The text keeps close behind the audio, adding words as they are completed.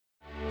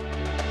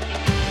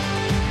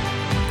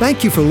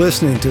Thank you for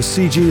listening to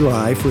CG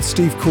Life with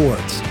Steve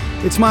Kortz.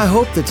 It's my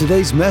hope that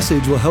today's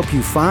message will help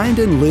you find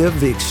and live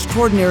the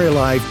extraordinary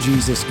life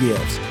Jesus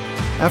gives.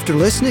 After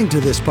listening to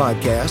this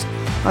podcast,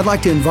 I'd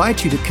like to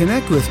invite you to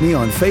connect with me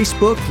on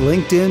Facebook,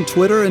 LinkedIn,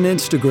 Twitter, and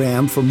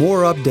Instagram for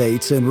more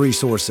updates and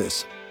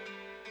resources.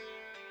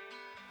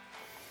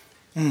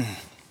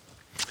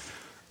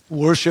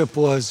 Worship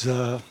was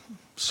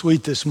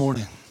sweet this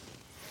morning.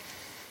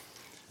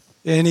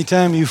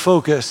 Anytime you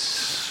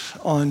focus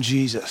on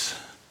Jesus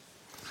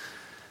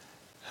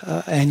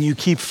and you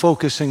keep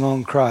focusing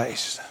on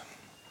Christ,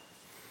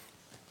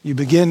 you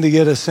begin to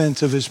get a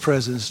sense of His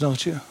presence,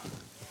 don't you?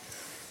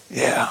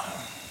 Yeah,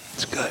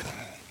 it's good.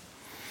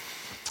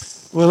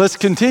 Well, let's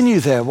continue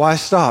that. Why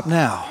stop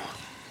now?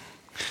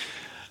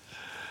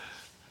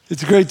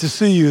 It's great to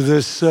see you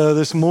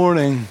this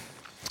morning.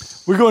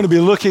 We're going to be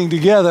looking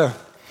together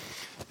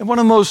at one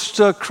of the most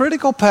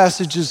critical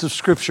passages of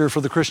Scripture for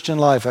the Christian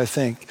life, I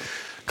think.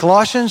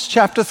 Colossians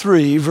chapter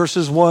 3,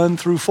 verses 1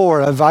 through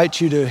 4. I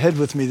invite you to head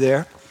with me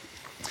there.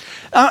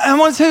 I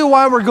want to tell you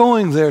why we're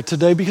going there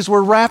today, because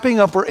we're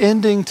we're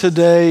ending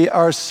today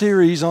our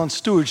series on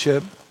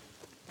stewardship.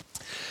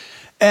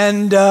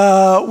 And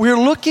we're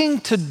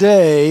looking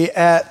today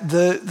at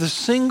the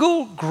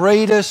single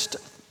greatest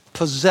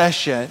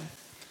possession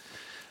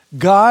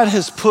God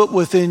has put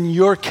within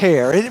your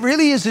care. It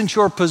really isn't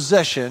your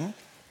possession.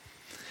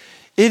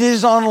 It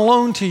is on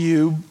loan to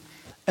you,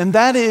 and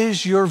that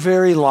is your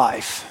very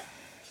life.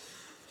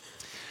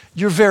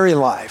 Your very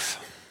life.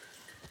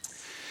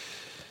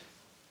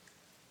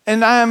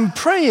 And I'm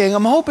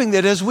hoping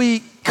that as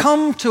we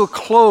come to a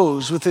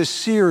close with this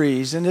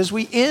series, and as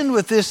we end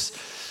with this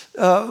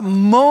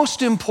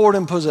most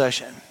important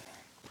possession,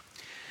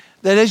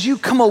 that as you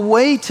come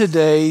away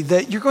today,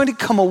 that you're going to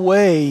come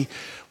away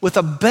with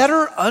a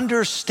better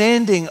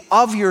understanding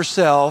of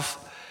yourself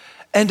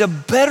and a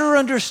better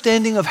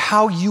understanding of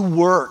how you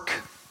work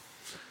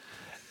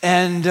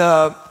and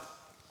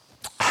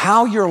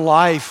how your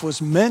life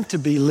was meant to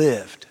be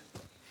lived.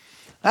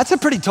 That's a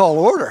pretty tall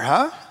order,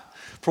 huh?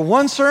 For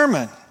one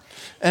sermon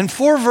and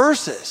 4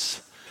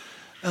 verses.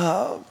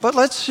 But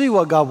let's see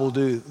what God will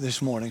do this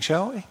morning,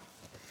 shall we?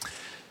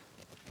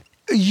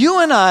 You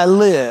and I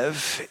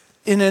live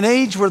in an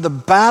age where the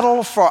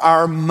battle for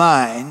our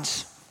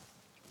minds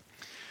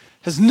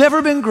has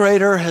never been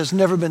greater, has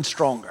never been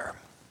stronger.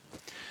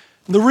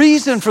 The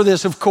reason for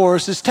this, of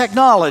course, is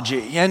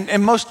technology,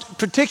 and most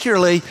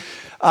particularly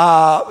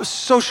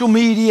social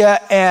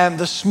media and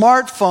the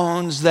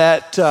smartphones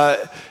that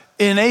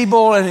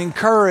enable and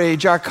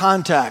encourage our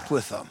contact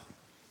with them.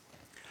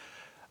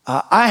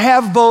 I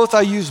have both,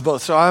 I use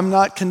both, so I'm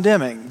not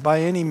condemning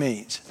by any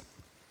means.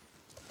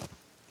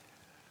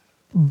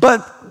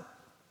 But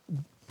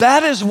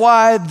that is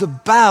why the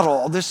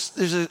battle,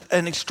 there's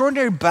an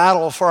extraordinary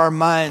battle for our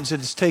minds that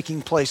is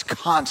taking place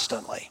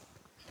constantly.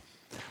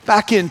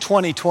 Back in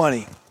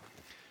 2020,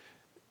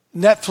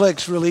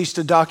 Netflix released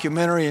a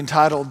documentary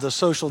entitled The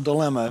Social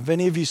Dilemma. Have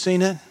any of you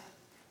seen it?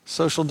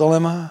 Social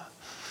Dilemma?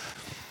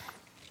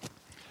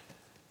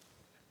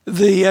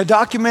 The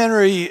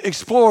documentary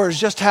explores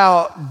just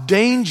how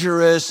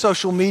dangerous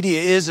social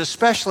media is,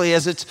 especially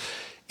as it's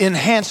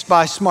enhanced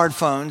by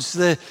smartphones.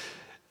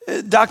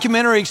 The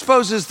documentary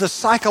exposes the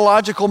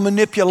psychological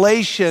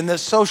manipulation that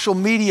social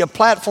media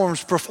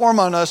platforms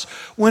perform on us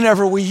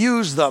whenever we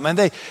use them. And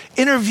they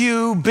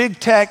interview big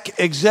tech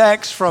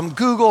execs from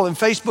Google and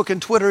Facebook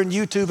and Twitter and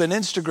YouTube and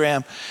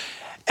Instagram.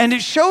 And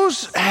it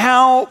shows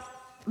how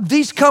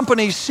these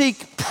companies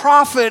seek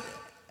profit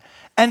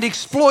and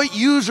exploit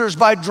users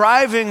by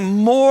driving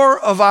more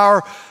of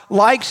our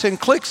likes and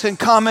clicks and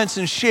comments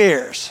and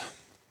shares.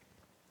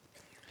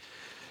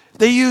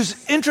 They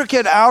use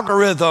intricate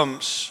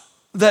algorithms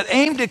that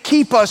aim to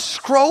keep us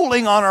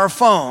scrolling on our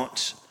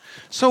phones,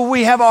 so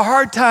we have a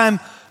hard time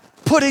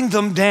putting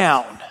them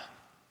down.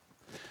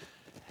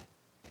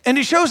 And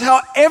it shows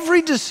how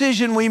every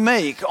decision we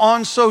make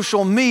on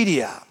social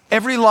media,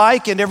 every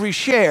like and every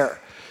share,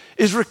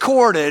 is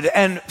recorded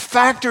and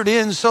factored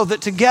in so that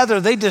together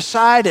they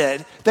decide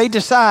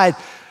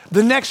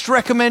the next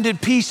recommended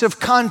piece of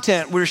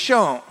content we're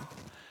shown.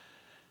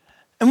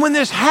 And when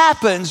this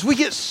happens, we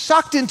get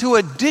sucked into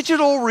a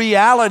digital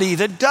reality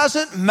that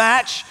doesn't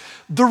match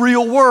the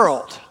real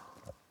world.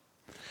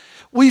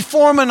 We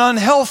form an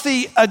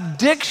unhealthy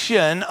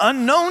addiction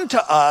unknown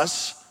to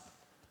us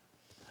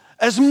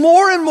as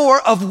more and more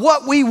of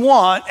what we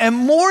want and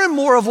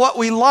more of what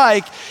we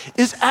like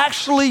is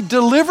actually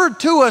delivered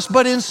to us,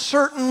 but in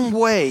certain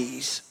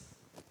ways.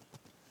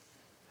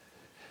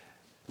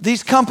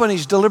 These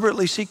companies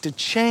deliberately seek to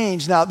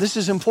change, now this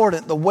is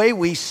important, the way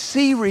we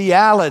see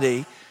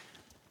reality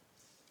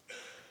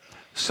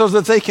so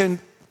that they can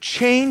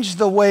change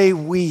the way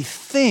we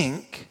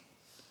think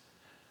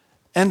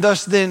and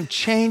thus then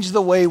change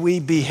the way we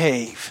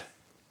behave.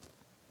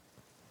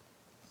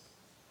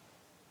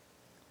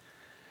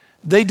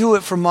 They do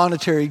it for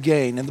monetary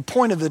gain. And the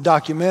point of the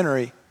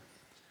documentary,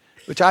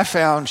 which I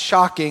found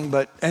shocking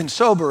and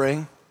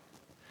sobering,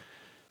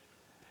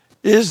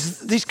 is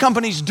these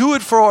companies do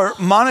it for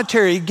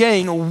monetary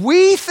gain.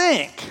 We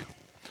think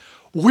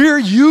we're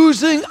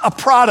using a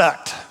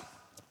product,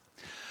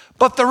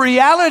 but the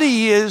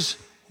reality is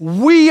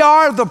we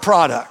are the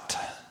product,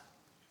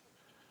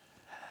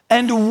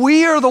 and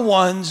we are the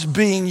ones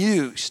being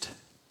used.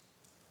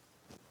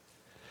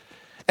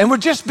 And we're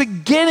just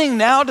beginning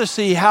now to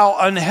see how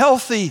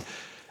unhealthy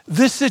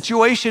this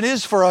situation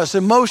is for us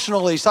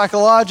emotionally,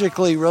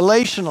 psychologically,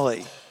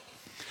 relationally.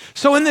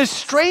 So in this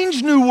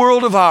strange new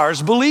world of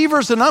ours,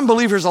 believers and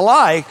unbelievers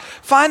alike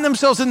find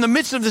themselves in the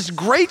midst of this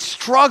great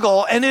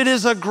struggle, and it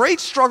is a great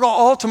struggle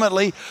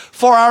ultimately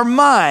for our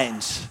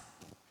minds.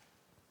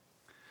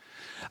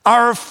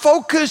 Our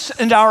focus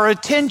and our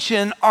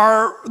attention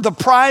are the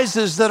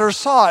prizes that are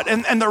sought,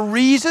 and the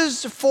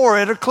reasons for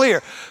it are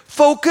clear.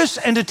 Focus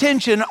and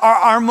attention are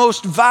our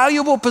most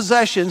valuable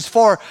possessions,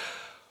 for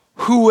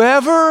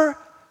whoever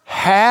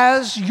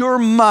has your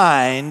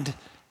mind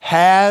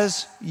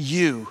has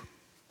you.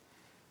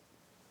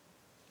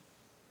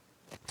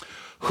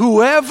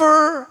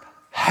 Whoever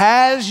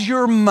has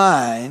your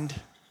mind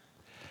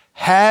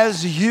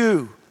has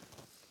you.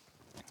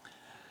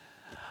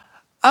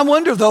 I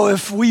wonder, though,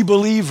 if we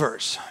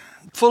believers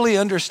fully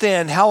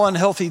understand how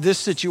unhealthy this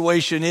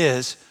situation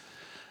is,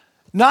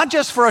 not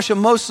just for us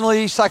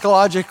emotionally,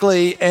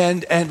 psychologically,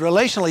 and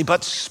relationally,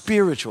 but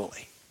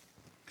spiritually.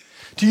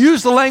 To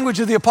use the language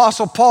of the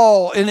Apostle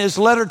Paul in his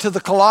letter to the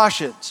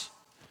Colossians,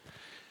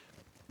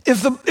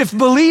 if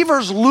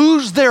believers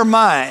lose their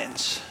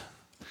minds,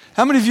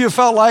 how many of you have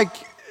felt like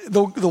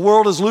the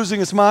world is losing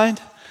its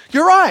mind?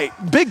 You're right.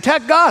 Big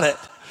tech got it.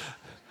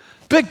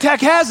 Big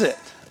tech has it.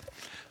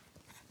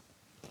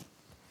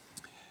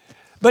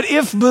 But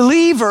if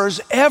believers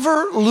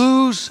ever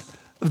lose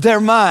their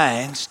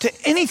minds to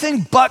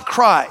anything but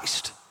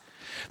Christ,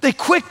 they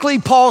quickly,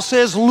 Paul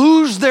says,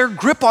 lose their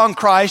grip on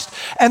Christ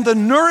and the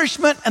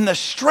nourishment and the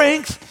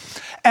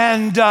strength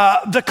and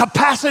the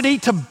capacity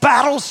to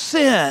battle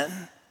sin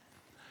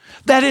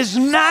that is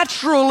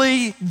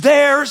naturally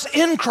theirs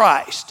in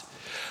Christ.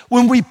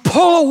 When we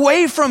pull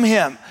away from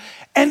Him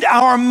and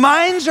our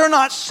minds are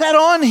not set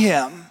on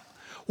Him,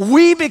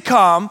 we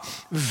become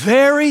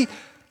very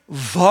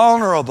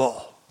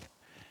vulnerable.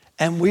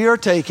 And we are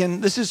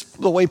taken, this is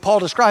the way Paul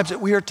describes it,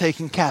 we are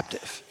taken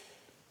captive.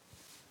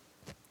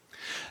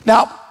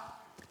 Now,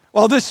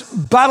 while this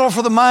battle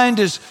for the mind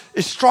is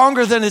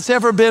stronger than it's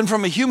ever been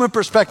from a human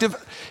perspective,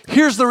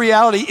 here's the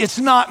reality, it's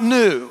not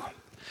new.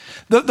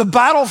 The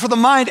battle for the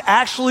mind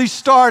actually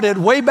started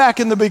way back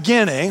in the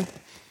beginning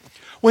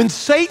when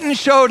Satan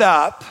showed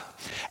up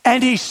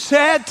and he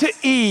said to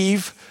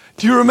Eve,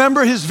 do you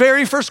remember his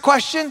very first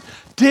question?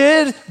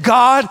 Did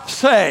God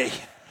say?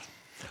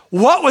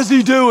 What was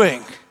he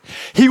doing?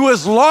 He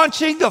was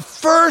launching the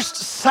first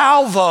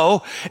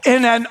salvo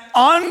in an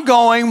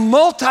ongoing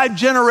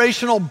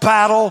multi-generational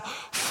battle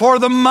for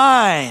the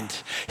mind.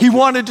 He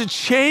wanted to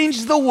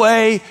change the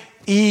way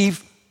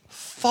Eve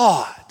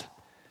thought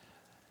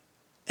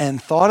and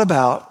thought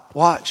about,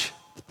 watch,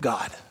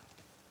 God.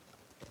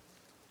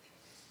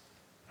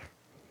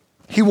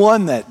 He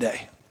won that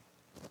day.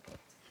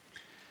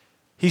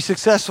 He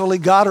successfully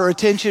got her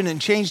attention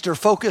and changed her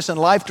focus and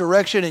life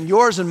direction, and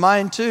yours and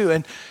mine too.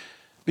 And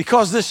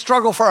because this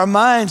struggle for our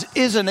minds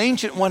is an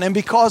ancient one, and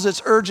because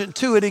it's urgent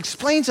too, it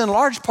explains in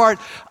large part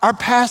our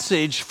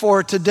passage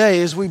for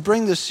today as we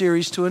bring this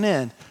series to an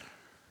end.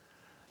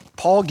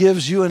 Paul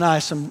gives you and I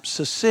some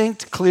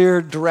succinct,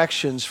 clear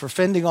directions for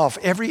fending off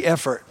every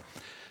effort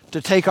to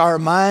take our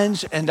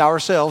minds and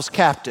ourselves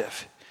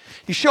captive.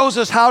 He shows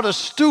us how to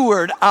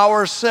steward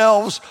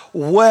ourselves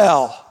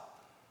well.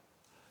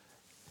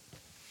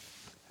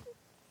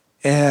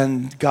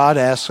 And God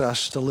asks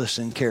us to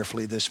listen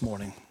carefully this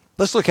morning.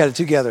 Let's look at it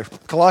together.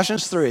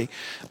 Colossians 3,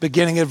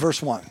 beginning at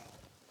verse 1.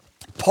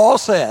 Paul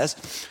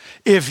says,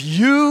 if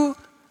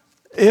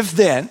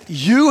then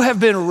you have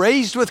been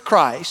raised with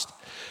Christ,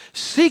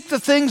 seek the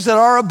things that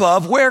are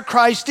above, where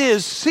Christ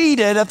is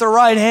seated at the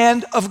right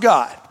hand of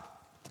God.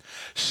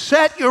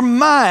 Set your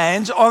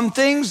minds on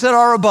things that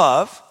are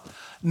above,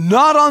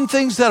 not on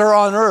things that are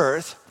on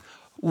earth.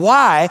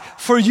 Why?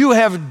 For you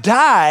have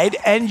died,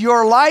 and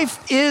your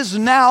life is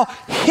now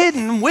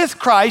hidden with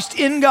Christ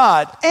in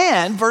God.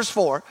 And, verse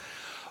 4,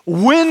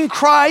 when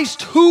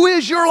Christ, who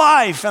is your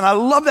life, and I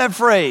love that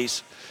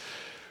phrase,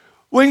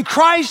 when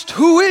Christ,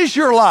 who is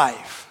your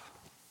life,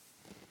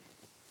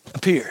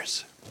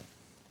 appears,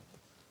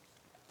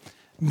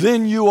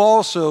 then you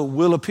also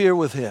will appear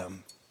with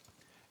him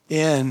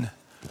in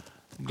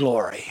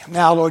glory.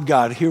 Now, Lord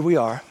God, here we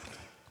are.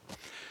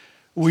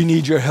 We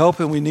need your help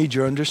and we need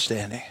your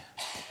understanding.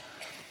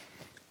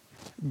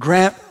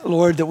 Grant,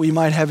 Lord, that we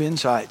might have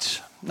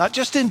insights, not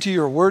just into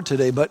your word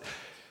today, but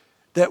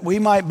that we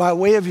might, by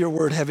way of your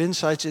word, have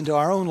insights into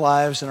our own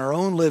lives and our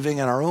own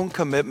living and our own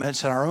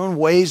commitments and our own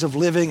ways of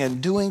living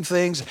and doing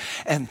things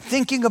and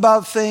thinking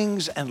about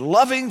things and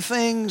loving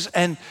things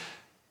and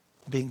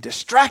being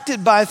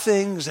distracted by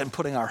things and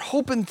putting our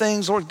hope in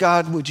things. Lord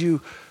God, would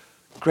you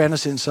grant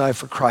us insight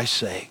for Christ's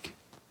sake?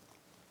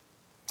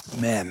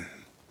 Amen.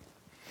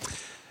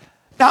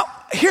 Now,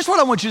 here's what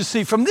I want you to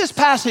see. From this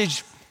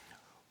passage,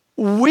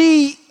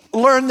 we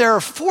learn there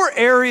are 4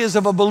 areas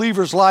of a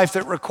believer's life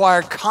that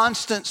require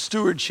constant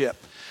stewardship,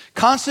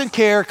 constant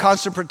care,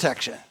 constant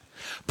protection.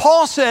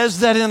 Paul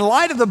says that in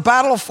light of the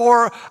battle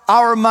for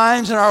our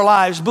minds and our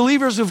lives,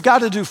 believers have got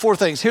to do 4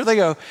 things. Here they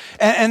go.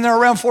 And they're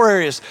around 4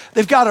 areas.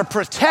 They've got to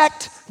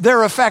protect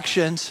their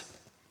affections.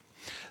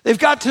 They've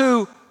got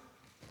to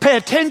pay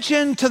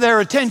attention to their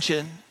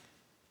attention.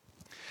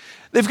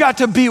 They've got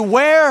to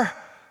beware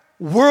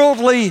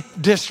worldly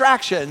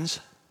distractions.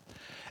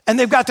 And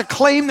they've got to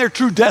claim their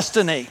true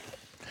destiny.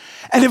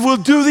 And if we'll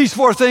do these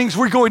 4 things,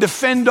 we're going to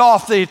fend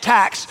off the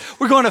attacks.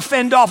 We're going to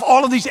fend off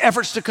all of these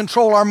efforts to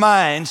control our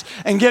minds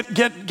and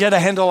get a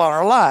handle on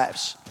our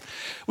lives.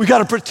 We've got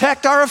to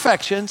protect our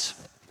affections,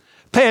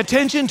 pay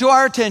attention to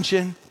our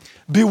attention,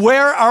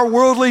 beware our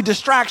worldly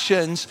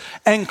distractions,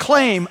 and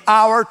claim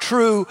our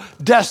true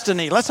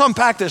destiny. Let's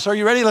unpack this. Are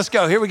you ready? Let's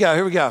go. Here we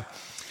go.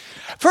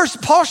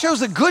 First, Paul shows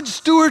that good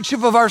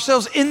stewardship of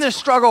ourselves in this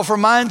struggle for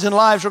minds and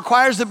lives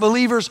requires that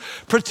believers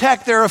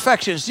protect their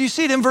affections. Do you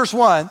see it in verse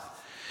 1?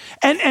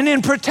 And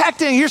in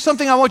protecting, here's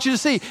something I want you to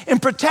see. In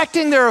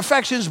protecting their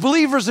affections,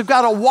 believers have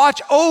got to watch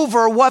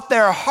over what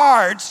their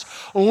hearts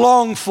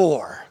long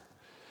for.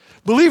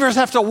 Believers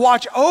have to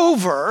watch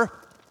over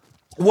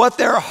what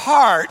their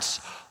hearts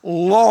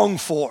long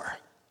for.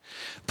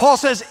 Paul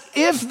says,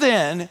 if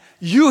then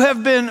you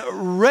have been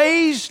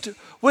raised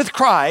with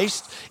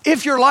Christ,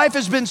 if your life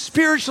has been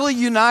spiritually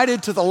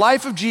united to the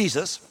life of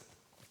Jesus,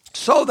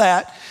 so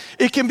that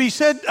it can be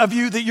said of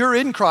you that you're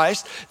in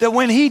Christ, that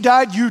when he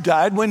died, you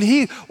died. When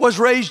he was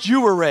raised, you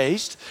were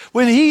raised.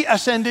 When he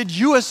ascended,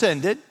 you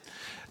ascended.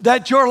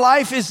 That your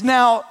life is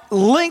now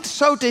linked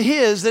so to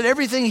his that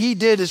everything he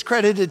did is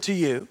credited to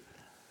you.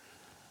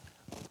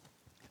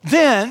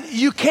 Then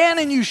you can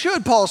and you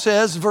should, Paul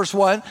says, verse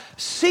 1,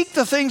 seek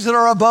the things that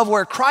are above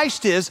where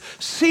Christ is,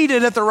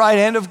 seated at the right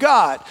hand of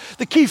God.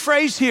 The key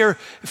phrase here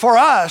for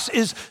us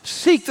is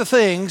seek the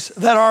things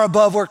that are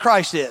above where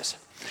Christ is.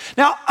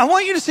 Now, I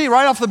want you to see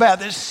right off the bat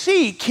that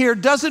seek here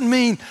doesn't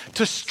mean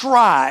to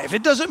strive.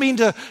 It doesn't mean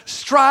to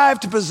strive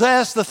to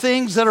possess the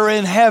things that are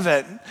in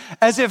heaven,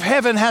 as if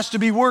heaven has to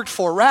be worked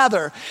for.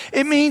 Rather,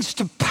 it means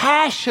to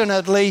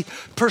passionately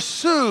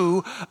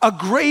pursue a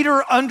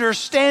greater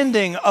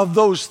understanding of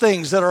those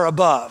things that are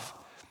above.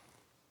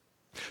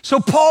 So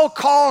Paul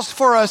calls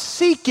for a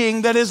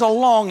seeking that is a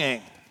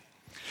longing.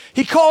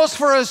 He calls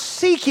for a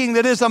seeking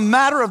that is a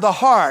matter of the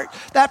heart,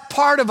 that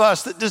part of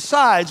us that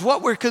decides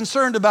what we're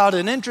concerned about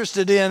and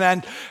interested in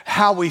and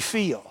how we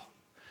feel.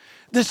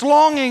 This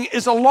longing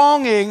is a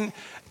longing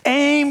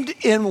aimed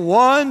in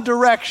one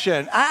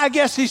direction. I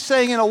guess he's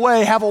saying in a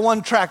way, have a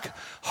one-track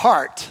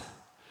heart.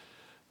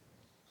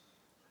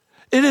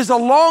 It is a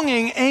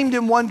longing aimed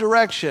in one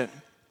direction.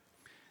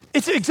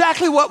 It's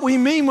exactly what we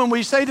mean when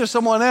we say to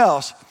someone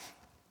else,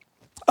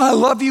 I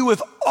love you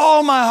with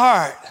all my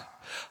heart.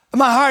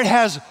 My heart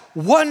has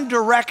one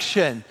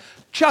direction,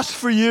 just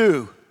for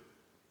you.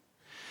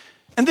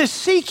 And this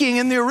seeking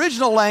in the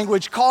original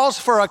language calls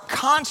for a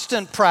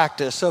constant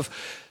practice of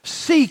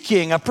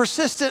seeking, a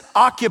persistent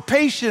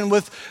occupation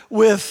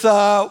with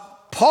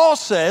Paul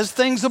says,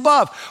 things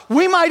above.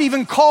 We might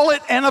even call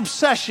it an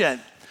obsession.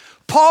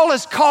 Paul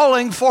is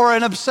calling for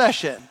an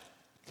obsession.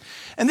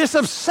 And this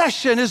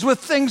obsession is with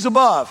things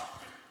above.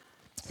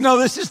 No,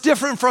 this is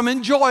different from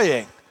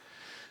enjoying.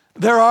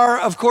 There are,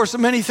 of course,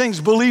 many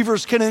things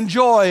believers can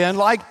enjoy and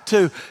like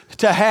to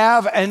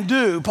have and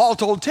do. Paul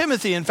told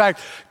Timothy, in fact,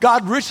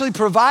 God richly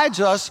provides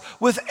us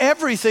with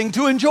everything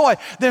to enjoy.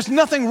 There's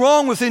nothing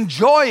wrong with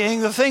enjoying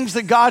the things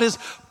that God has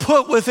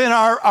put within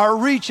our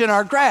reach and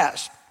our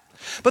grasp.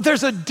 But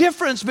there's a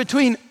difference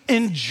between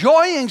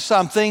enjoying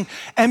something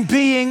and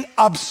being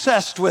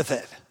obsessed with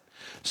it.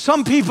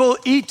 Some people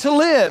eat to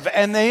live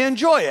and they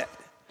enjoy it.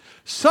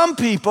 Some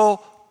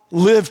people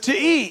live to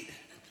eat.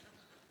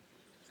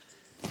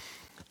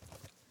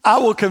 I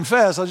will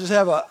confess, I'll just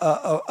have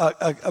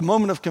a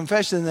moment of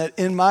confession that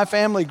in my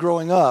family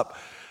growing up,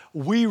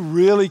 we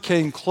really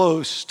came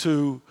close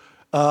to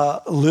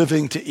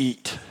living to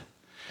eat.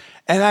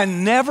 And I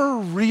never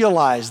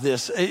realized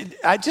this.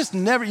 I just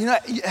never, you know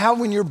how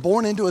when you're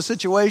born into a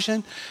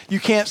situation,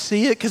 you can't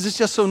see it because it's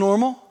just so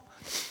normal?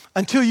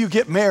 Until you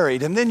get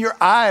married and then your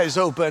eyes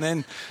open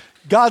and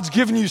God's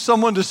given you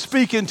someone to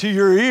speak into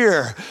your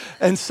ear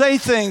and say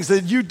things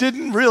that you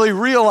didn't really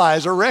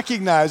realize or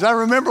recognize. I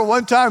remember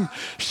one time,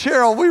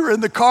 Cheryl, we were in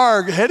the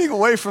car heading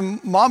away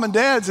from mom and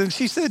dad's, and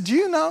she said, do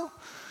you know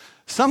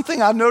something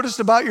I've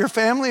noticed about your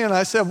family? And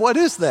I said, what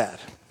is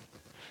that?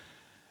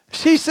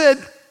 She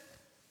said,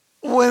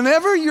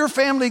 whenever your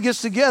family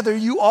gets together,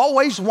 you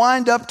always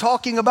wind up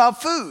talking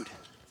about food.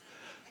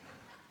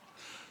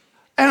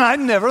 And I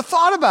never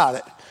thought about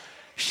it.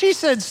 She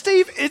said,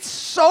 Steve, it's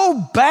so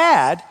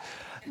bad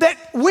that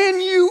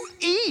when you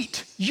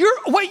eat,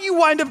 what you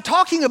wind up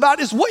talking about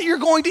is what you're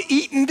going to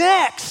eat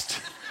next.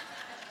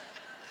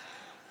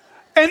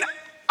 And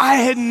I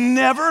had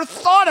never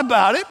thought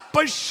about it,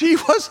 but she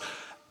was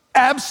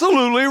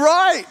absolutely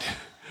right.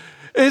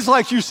 It's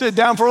like you sit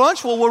down for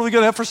lunch, well, what are we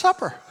going to have for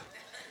supper?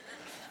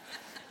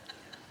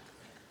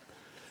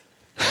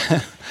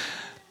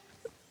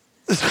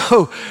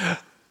 So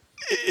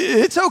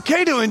it's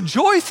okay to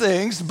enjoy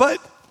things, but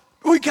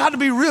we got to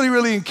be really,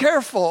 really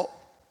careful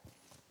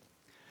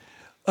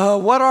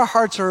what our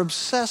hearts are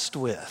obsessed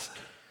with.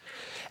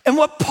 And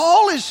what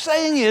Paul is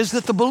saying is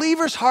that the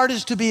believer's heart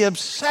is to be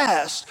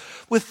obsessed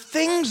with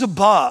things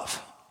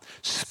above,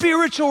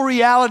 spiritual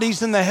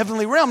realities in the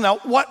heavenly realm. Now,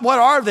 what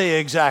are they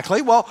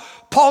exactly? Well,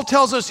 Paul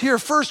tells us here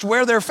first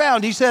where they're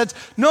found. He says,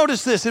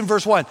 notice this in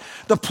verse 1,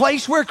 the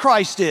place where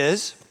Christ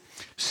is,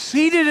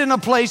 seated in a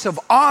place of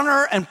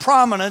honor and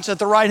prominence at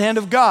the right hand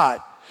of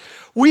God.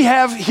 We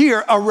have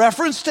here a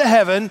reference to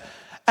heaven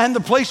and the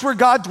place where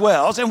God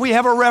dwells, and we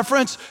have a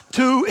reference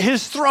to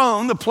his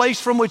throne, the place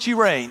from which he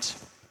reigns.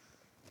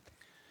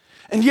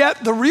 And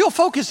yet the real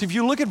focus, if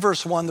you look at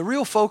verse 1, the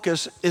real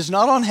focus is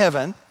not on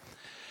heaven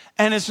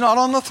and it's not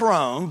on the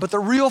throne, but the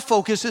real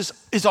focus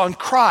is on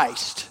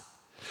Christ.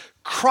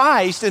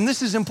 Christ, and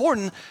this is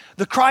important,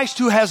 the Christ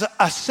who has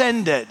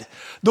ascended,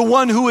 the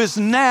one who is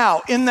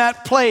now in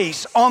that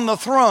place on the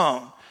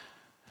throne.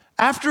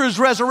 After his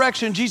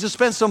resurrection, Jesus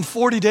spent some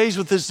 40 days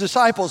with his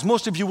disciples.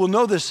 Most of you will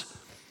know this,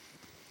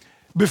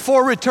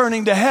 before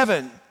returning to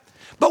heaven.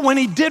 But when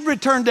he did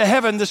return to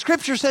heaven, the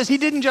scripture says he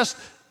didn't just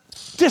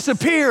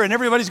disappear and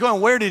everybody's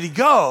going, where did he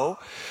go?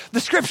 The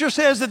scripture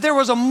says that there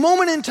was a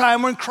moment in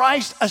time when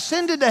Christ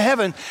ascended to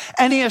heaven,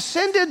 and he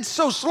ascended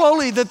so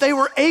slowly that they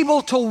were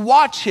able to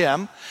watch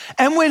him.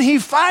 And when he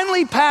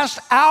finally passed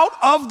out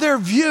of their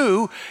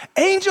view,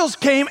 angels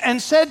came and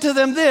said to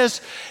them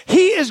this,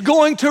 he is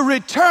going to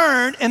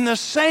return in the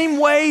same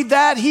way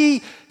that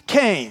he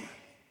came.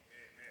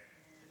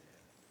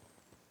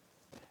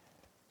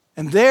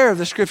 And there,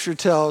 the scripture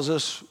tells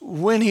us,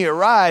 when he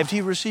arrived,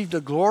 he received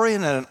a glory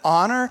and an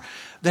honor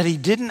that he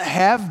didn't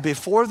have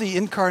before the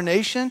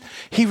incarnation.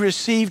 He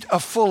received a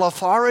full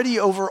authority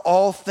over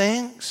all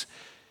things.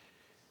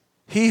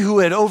 He who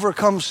had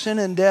overcome sin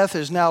and death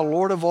is now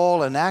Lord of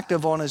all and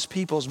active on his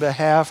people's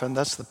behalf, and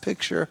that's the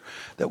picture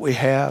that we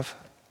have.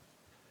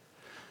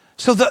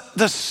 So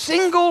the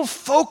single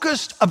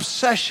focused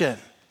obsession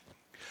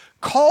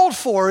called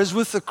for is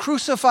with the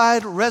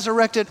crucified,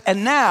 resurrected,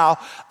 and now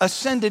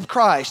ascended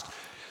Christ.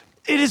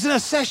 It is an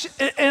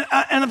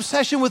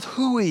obsession with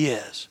who he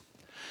is,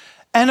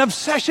 an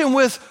obsession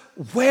with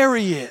where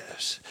he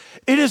is.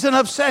 It is an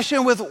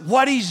obsession with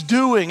what he's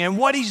doing and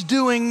what he's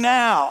doing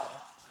now.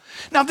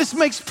 Now, this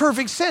makes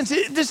perfect sense.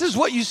 This is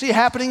what you see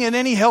happening in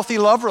any healthy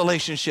love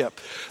relationship.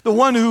 The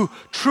one who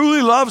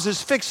truly loves is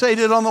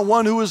fixated on the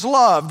one who is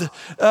loved.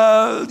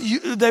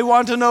 They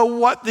want to know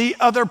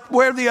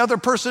where the other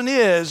person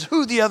is,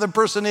 who the other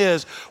person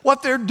is,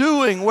 what they're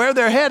doing, where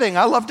they're heading.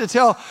 I love to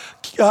tell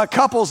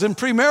couples in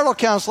premarital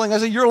counseling, I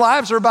say, your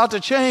lives are about to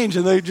change.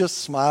 And they just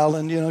smile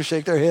and,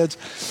 shake their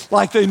heads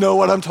like they know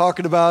what I'm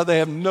talking about. They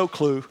have no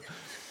clue.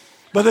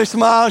 But they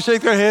smile and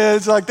shake their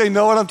heads like they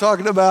know what I'm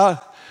talking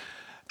about.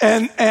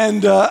 And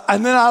then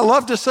I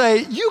love to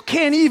say, you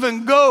can't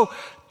even go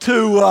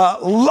to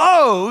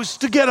Lowe's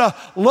to get a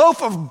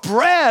loaf of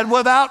bread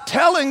without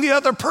telling the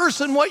other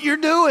person what you're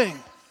doing.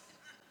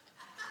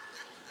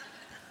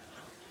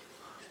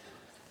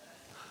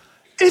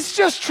 It's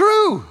just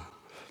true.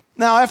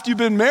 Now, after you've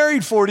been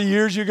married 40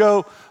 years, you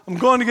go, I'm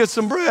going to get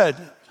some bread.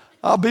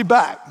 I'll be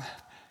back.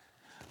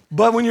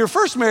 But when you're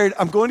first married,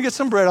 I'm going to get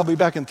some bread. I'll be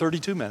back in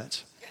 32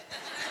 minutes.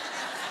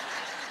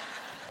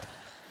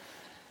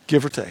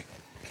 Give or take.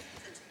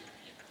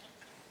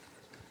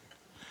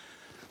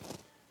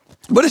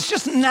 But it's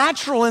just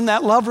natural in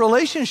that love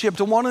relationship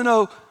to want to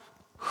know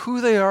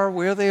who they are,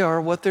 where they are,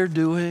 what they're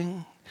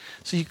doing.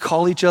 So you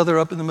call each other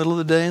up in the middle of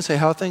the day and say,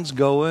 how are things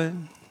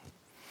going?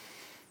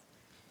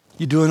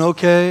 You doing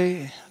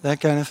okay? That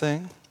kind of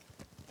thing.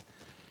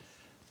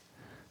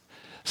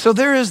 So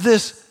there is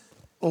this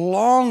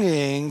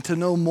longing to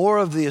know more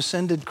of the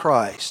ascended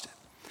Christ.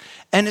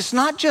 And it's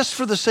not just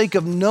for the sake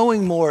of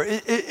knowing more.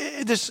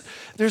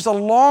 There's a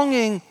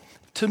longing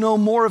to know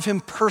more of him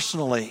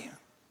personally.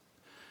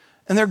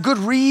 And there are good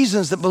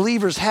reasons that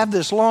believers have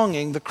this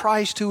longing. The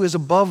Christ who is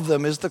above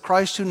them is the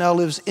Christ who now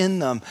lives in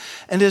them,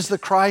 and is the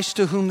Christ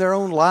to whom their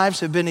own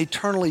lives have been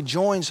eternally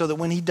joined, so that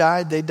when he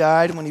died, they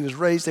died, and when he was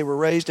raised, they were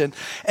raised, and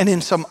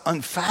in some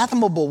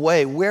unfathomable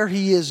way, where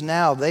he is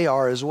now, they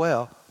are as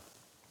well.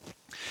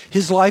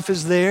 His life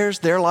is theirs,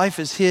 their life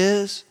is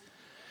his.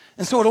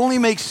 And so it only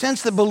makes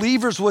sense that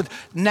believers would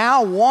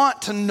now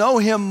want to know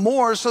him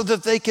more so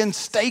that they can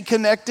stay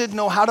connected,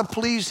 know how to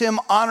please him,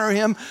 honor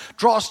him,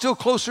 draw still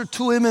closer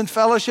to him in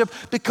fellowship,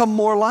 become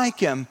more like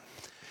him.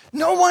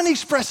 No one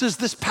expresses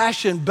this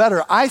passion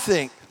better, I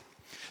think,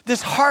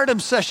 this heart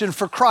obsession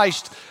for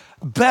Christ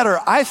better,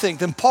 I think,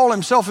 than Paul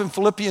himself in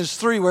Philippians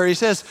 3, where he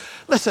says,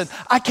 listen,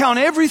 I count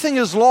everything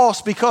as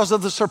lost because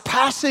of the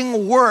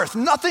surpassing worth,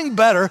 nothing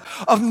better,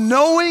 of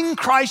knowing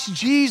Christ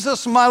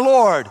Jesus my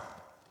Lord.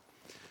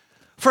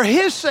 For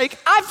his sake,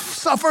 I've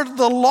suffered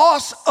the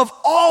loss of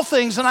all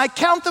things, and I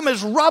count them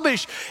as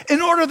rubbish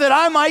in order that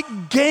I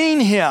might gain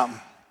him.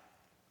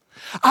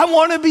 I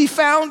want to be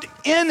found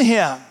in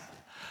him.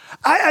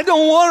 I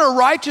don't want a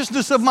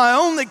righteousness of my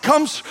own that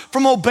comes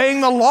from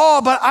obeying the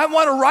law, but I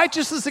want a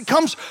righteousness that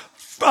comes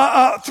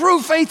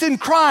through faith in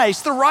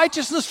Christ, the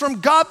righteousness from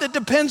God that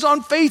depends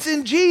on faith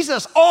in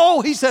Jesus.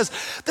 Oh, he says,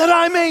 that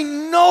I may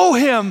know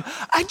him.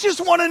 I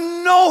just want to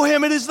know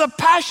him. It is the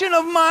passion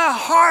of my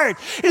heart.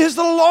 It is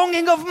the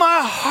longing of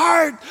my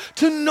heart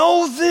to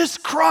know this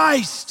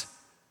Christ.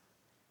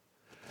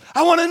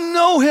 I want to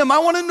know him. I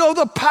want to know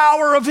the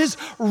power of his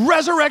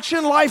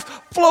resurrection life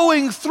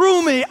flowing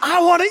through me.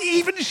 I want to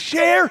even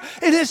share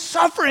in his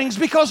sufferings,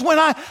 because when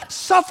I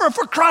suffer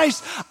for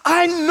Christ,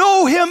 I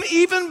know him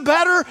even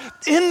better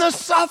in the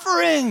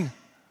suffering.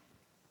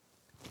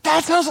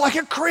 That sounds like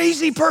a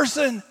crazy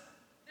person.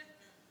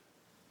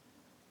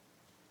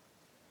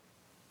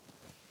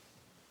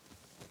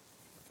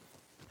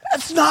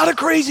 That's not a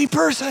crazy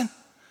person.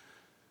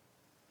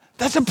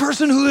 That's a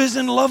person who is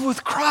in love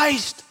with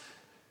Christ.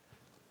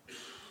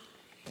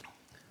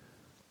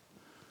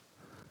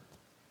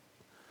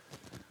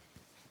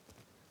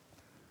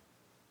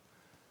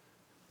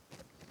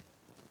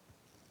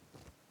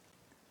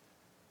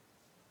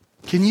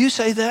 Can you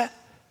say that?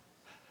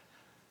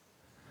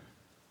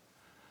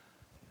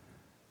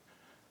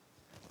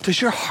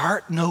 Does your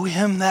heart know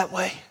him that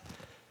way?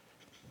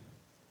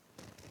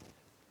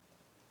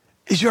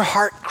 Is your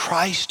heart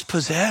Christ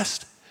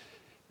possessed?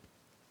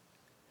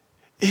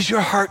 Is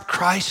your heart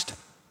Christ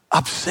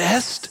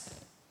obsessed?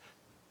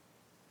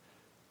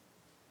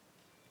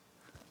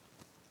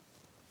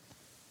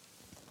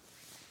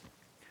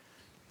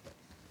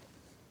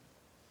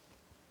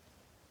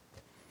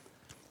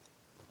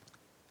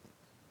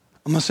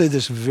 I'm going to say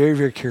this very,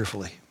 very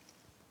carefully.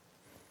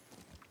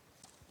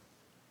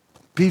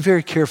 Be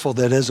very careful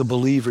that as a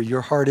believer, your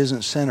heart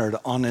isn't centered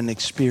on an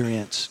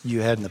experience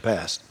you had in the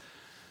past.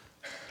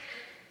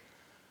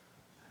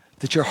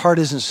 That your heart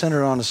isn't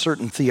centered on a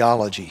certain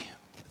theology.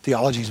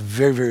 Theology is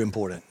very, very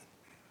important,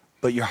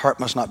 but your heart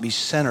must not be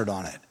centered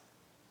on it.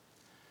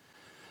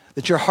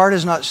 That your heart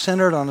is not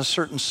centered on a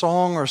certain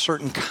song or a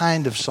certain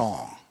kind of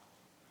song.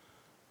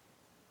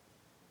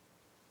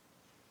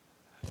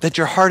 That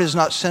your heart is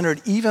not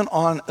centered even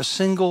on a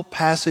single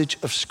passage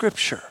of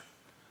Scripture.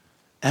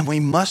 And we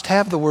must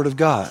have the Word of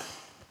God.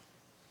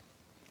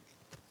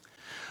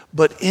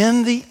 But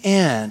in the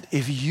end,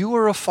 if you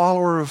are a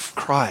follower of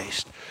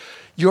Christ,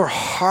 your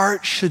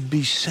heart should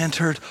be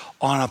centered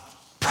on a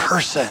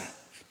person.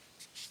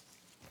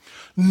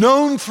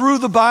 Known through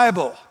the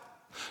Bible.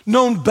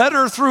 Known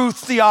better through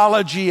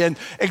theology and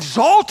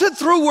exalted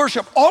through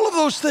worship, all of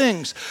those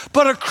things.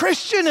 But a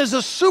Christian is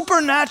a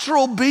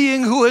supernatural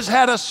being who has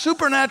had a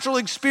supernatural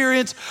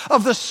experience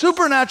of the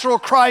supernatural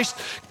Christ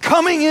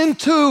coming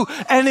into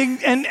and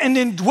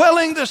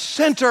indwelling the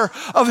center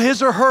of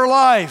his or her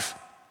life.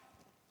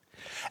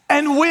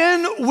 And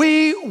when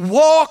we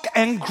walk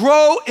and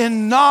grow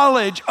in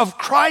knowledge of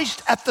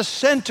Christ at the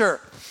center,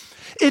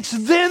 it's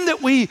then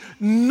that we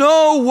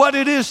know what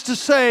it is to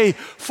say,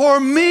 for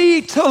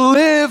me to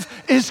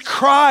live is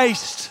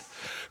Christ.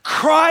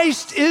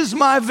 Christ is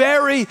my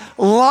very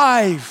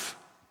life.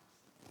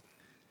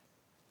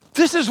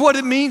 This is what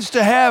it means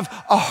to have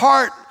a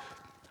heart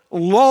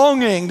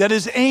longing that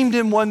is aimed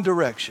in one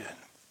direction.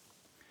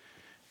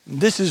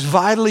 This is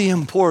vitally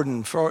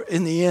important, for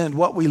in the end,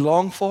 what we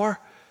long for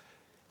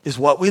is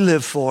what we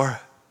live for.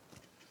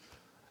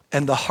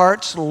 And the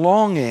heart's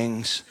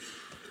longings,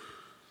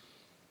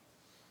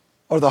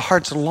 or the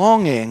heart's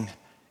longing,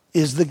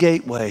 is the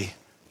gateway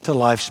to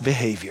life's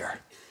behavior.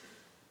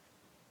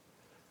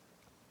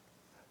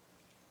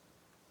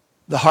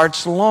 The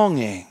heart's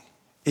longing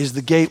is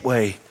the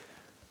gateway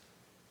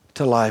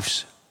to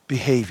life's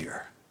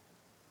behavior.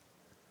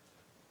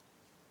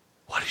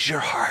 What does your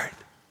heart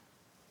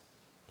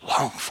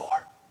long for?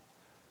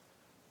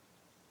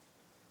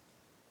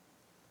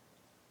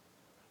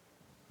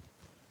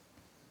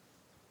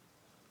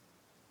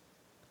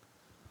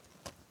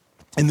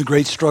 In the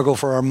great struggle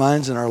for our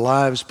minds and our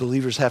lives,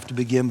 believers have to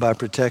begin by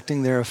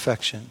protecting their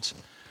affections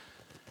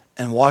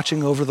and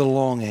watching over the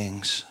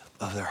longings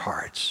of their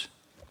hearts.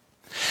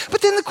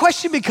 But then the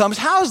question becomes,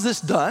 how is this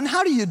done?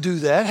 How do you do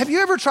that? Have you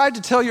ever tried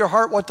to tell your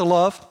heart what to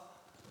love?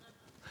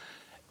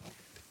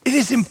 It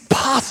is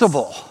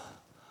impossible.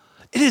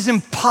 It is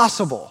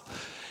impossible.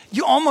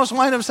 You almost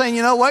wind up saying,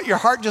 you know what? Your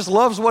heart just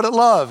loves what it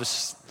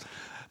loves.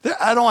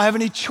 I don't have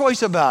any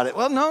choice about it.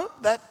 Well, no,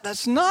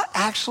 that's not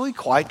actually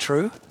quite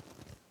true.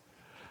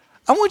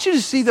 I want you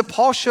to see that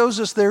Paul shows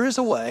us there is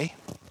a way,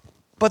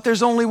 but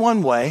there's only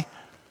one way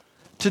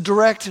to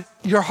direct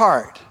your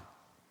heart.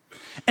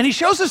 And he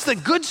shows us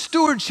that good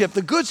stewardship,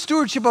 the good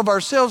stewardship of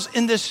ourselves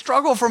in this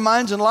struggle for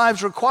minds and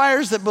lives,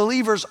 requires that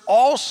believers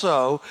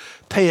also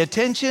pay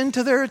attention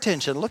to their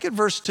attention. Look at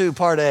verse 2,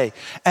 part A,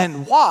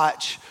 and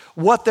watch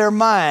what their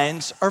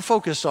minds are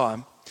focused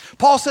on.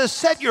 Paul says,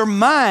 set your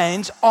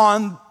minds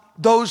on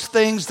those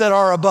things that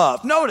are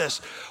above.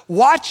 Notice,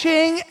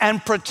 watching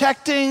and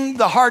protecting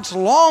the heart's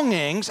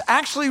longings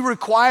actually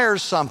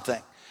requires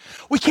something.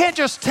 We can't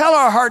just tell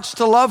our hearts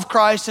to love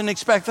Christ and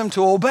expect them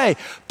to obey.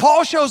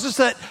 Paul shows us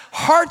that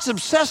hearts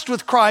obsessed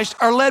with Christ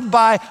are led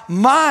by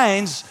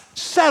minds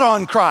set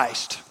on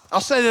Christ.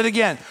 I'll say that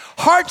again.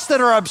 Hearts that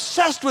are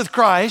obsessed with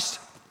Christ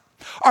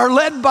are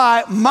led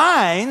by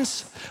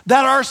minds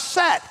that are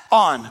set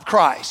on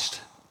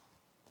Christ.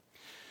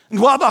 And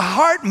while the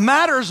heart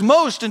matters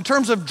most in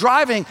terms of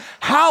driving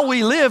how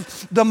we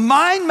live, the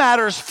mind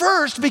matters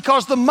first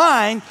because the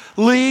mind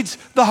leads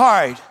the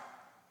heart.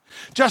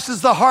 Just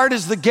as the heart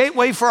is the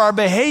gateway for our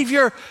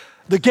behavior,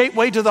 the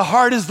gateway to the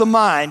heart is the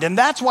mind. And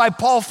that's why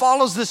Paul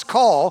follows this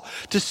call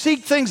to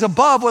seek things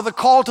above with a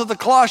call to the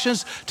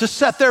Colossians to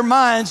set their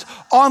minds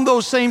on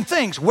those same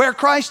things, where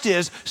Christ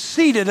is,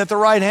 seated at the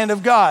right hand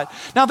of God.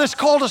 Now, this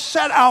call to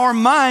set our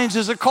minds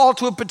is a call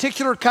to a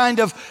particular kind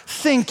of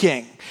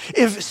thinking.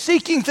 If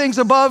seeking things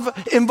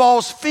above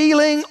involves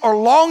feeling or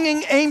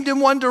longing aimed in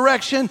one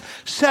direction,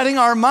 setting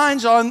our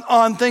minds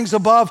on things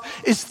above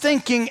is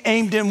thinking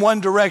aimed in one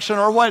direction,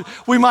 or what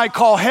we might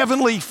call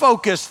heavenly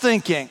focused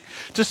thinking.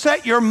 To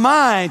set your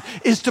mind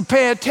is to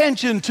pay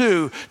attention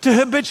to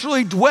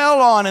habitually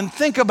dwell on and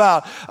think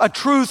about a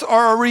truth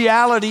or a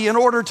reality in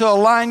order to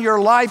align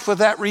your life with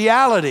that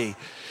reality.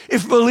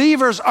 If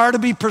believers are to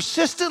be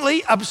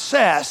persistently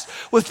obsessed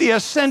with the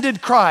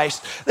ascended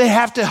Christ, they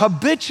have to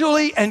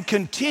habitually and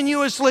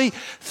continuously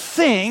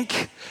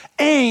think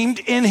aimed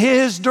in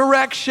his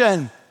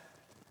direction.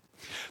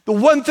 The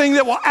one thing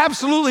that will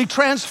absolutely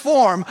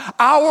transform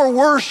our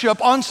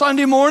worship on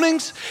Sunday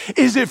mornings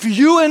is if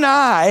you and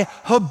I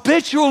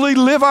habitually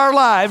live our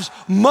lives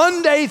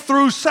Monday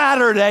through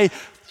Saturday,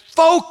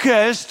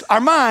 focused,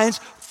 our minds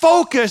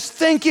focused,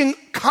 thinking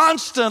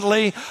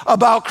constantly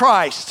about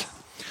Christ.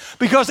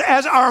 Because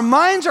as our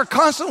minds are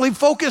constantly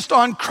focused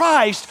on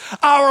Christ,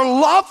 our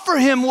love for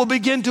him will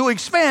begin to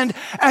expand.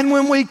 And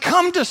when we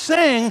come to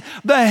sing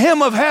the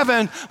hymn of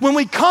heaven, when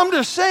we come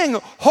to sing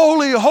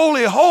holy,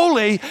 holy,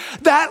 holy,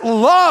 that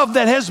love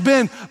that has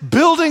been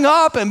building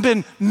up and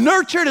been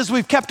nurtured as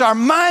we've kept our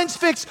minds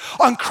fixed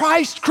on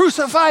Christ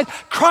crucified,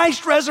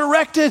 Christ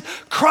resurrected,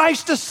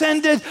 Christ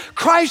ascended,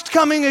 Christ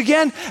coming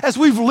again, as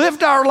we've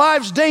lived our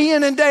lives day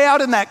in and day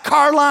out in that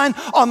car line,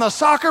 on the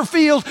soccer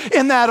field,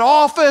 in that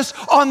office,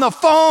 on the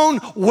phone,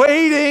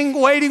 waiting.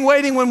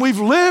 When we've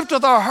lived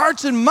with our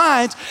hearts and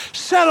minds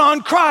set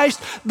on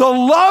Christ, the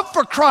love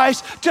for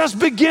Christ just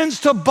begins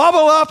to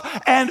bubble up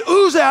and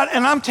ooze out.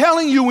 And I'm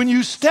telling you, when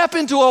you step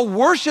into a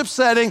worship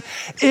setting,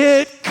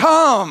 it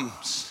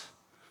comes.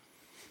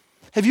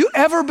 Have you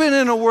ever been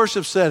in a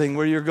worship setting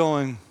where you're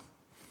going,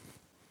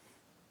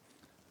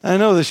 I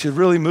know this should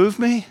really move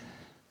me,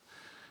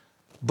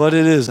 but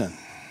it isn't?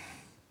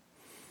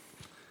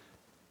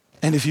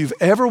 And if you've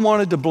ever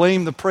wanted to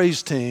blame the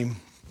praise team,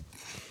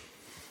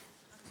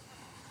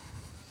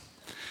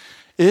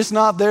 it's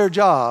not their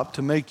job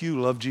to make you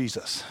love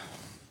Jesus.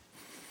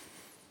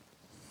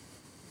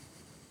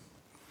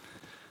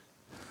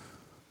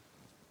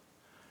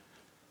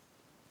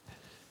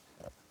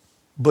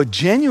 But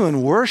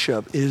genuine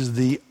worship is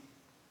the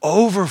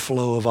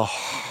overflow of a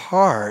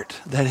heart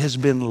that has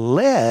been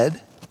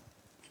led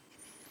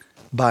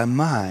by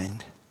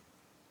mind,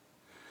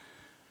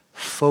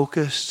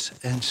 focused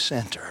and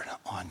centered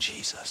on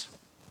Jesus.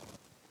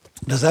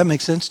 Does that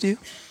make sense to you?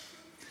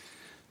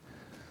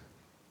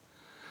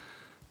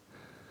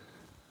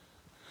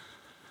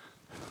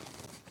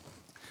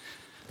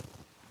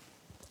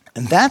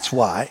 And that's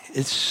why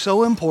it's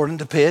so important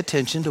to pay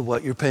attention to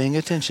what you're paying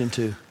attention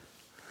to.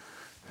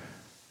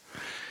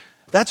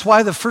 That's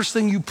why the first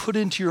thing you put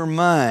into your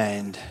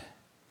mind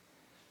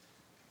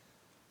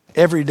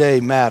every day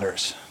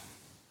matters.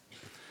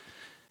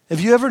 Have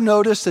you ever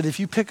noticed that if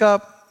you pick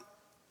up,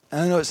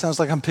 I know it sounds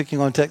like I'm picking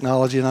on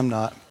technology and I'm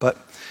not, but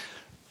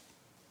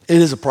it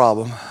is a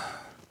problem.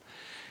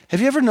 Have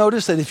you ever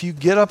noticed that if you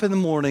get up in the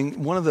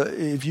morning,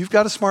 if you've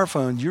got a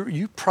smartphone,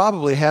 you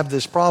probably have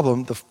this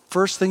problem. The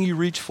first thing you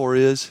reach for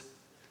is,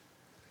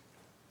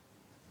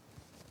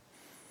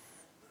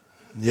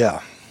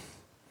 yeah.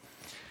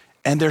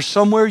 And there's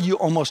somewhere you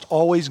almost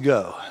always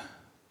go.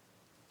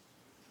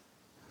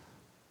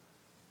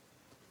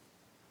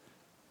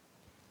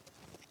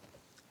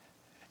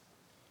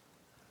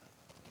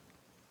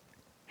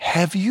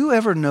 Have you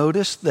ever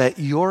noticed that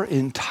your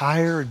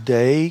entire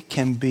day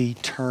can be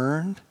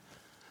turned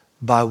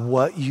by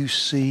what you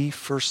see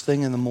first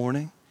thing in the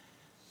morning?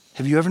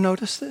 Have you ever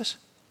noticed this?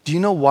 Do you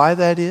know why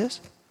that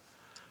is?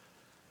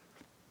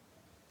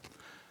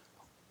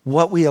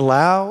 What we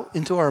allow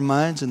into our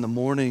minds in the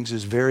mornings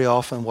is very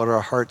often what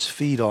our hearts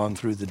feed on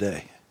through the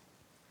day.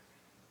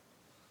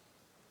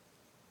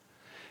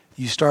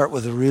 You start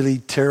with a really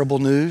terrible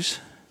news.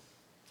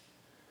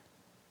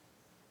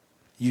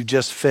 You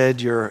just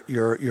fed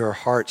your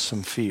heart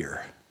some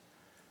fear.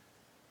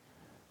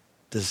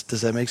 Does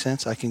that make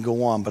sense? I can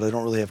go on, but I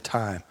don't really have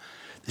time.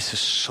 This is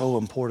so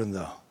important,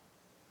 though.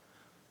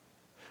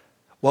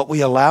 What we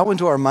allow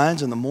into our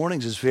minds in the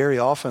mornings is very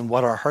often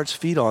what our hearts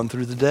feed on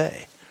through the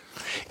day.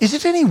 Is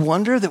it any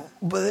wonder that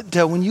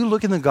when you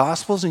look in the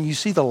Gospels and you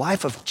see the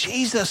life of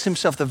Jesus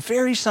himself, the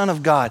very Son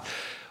of God,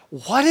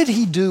 What did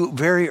he do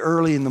very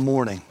early in the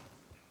morning?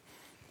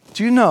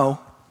 Do you know?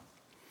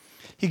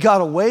 He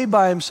got away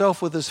by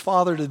himself with his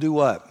father to do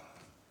what?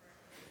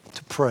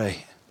 To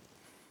pray.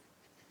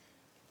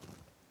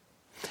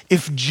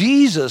 If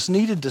Jesus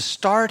needed to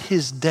start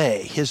his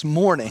day, his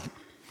morning,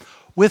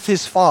 with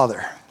his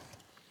Father,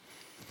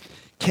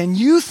 can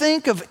you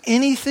think of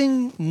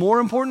anything more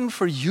important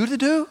for you to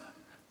do?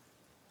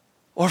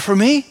 Or for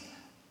me?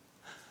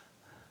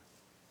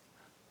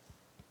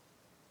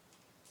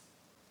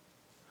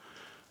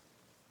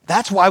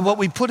 That's why what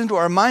we put into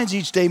our minds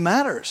each day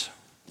matters.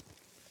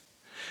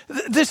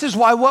 This is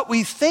why what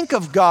we think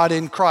of God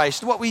in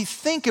Christ, what we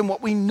think and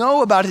what we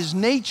know about his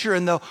nature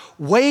and the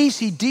ways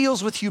he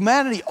deals with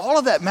humanity, all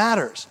of that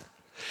matters.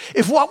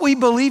 If what we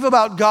believe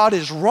about God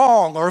is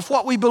wrong, or if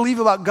what we believe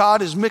about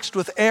God is mixed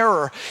with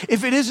error,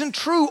 if it isn't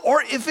true,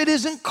 or if it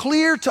isn't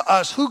clear to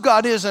us who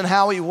God is and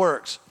how he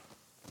works,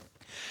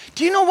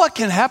 do you know what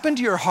can happen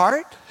to your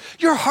heart?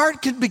 Your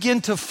heart can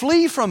begin to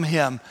flee from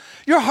him.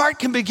 Your heart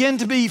can begin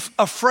to be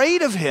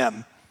afraid of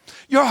him.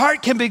 Your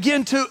heart can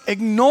begin to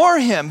ignore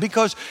him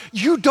because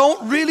you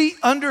don't really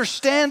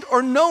understand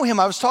or know him.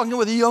 I was talking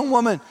with a young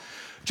woman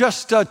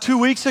just 2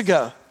 weeks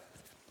ago,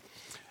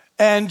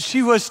 and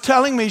she was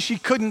telling me she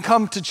couldn't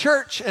come to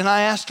church, and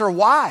I asked her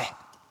why.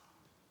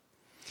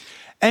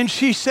 And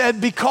she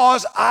said,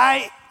 because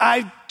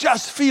I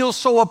just feel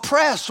so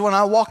oppressed when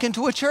I walk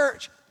into a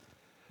church.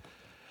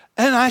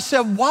 And I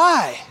said,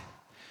 why?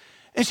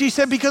 And she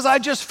said, because I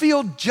just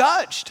feel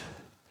judged.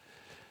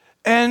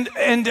 And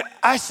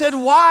I said,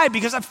 why?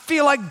 Because I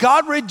feel like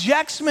God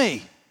rejects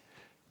me.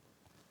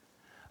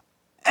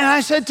 And I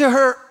said to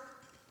her,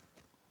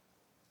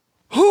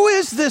 who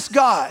is this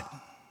God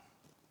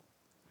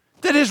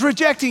that is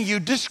rejecting you?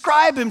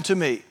 Describe him to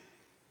me.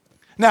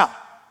 Now,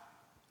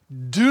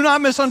 do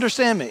not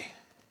misunderstand me.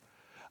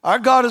 Our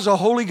God is a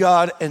holy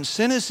God, and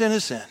sin is sin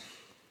is sin.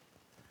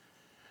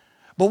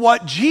 But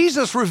what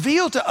Jesus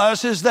revealed to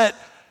us is that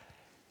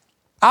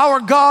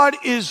our God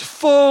is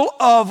full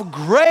of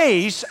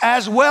grace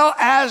as well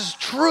as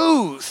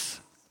truth.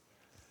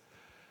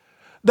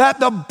 That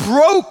the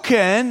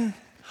broken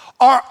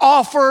are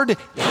offered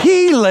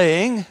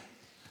healing.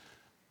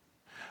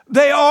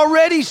 We all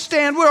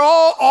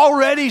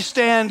already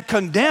stand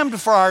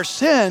condemned for our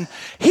sin.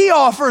 He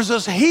offers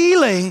us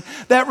healing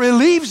that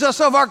relieves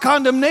us of our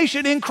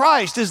condemnation in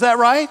Christ. Is that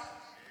right?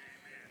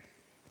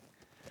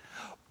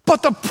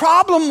 But the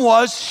problem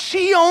was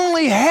she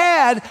only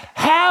had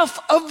half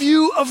a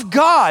view of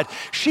God.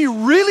 She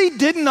really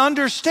didn't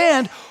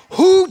understand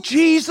who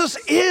Jesus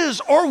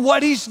is or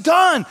what he's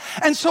done.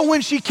 And so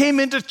when she came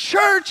into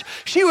church,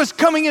 she was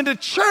coming into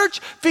church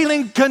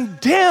feeling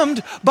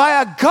condemned by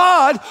a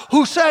God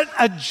who sent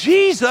a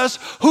Jesus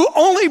who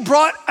only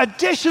brought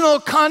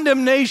additional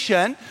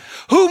condemnation,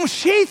 whom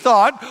she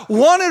thought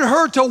wanted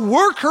her to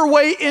work her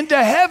way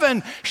into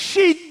heaven.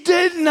 She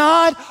did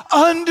not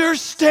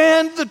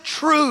understand the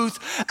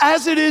truth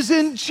as it is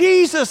in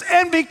Jesus.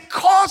 And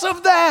because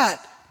of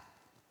that,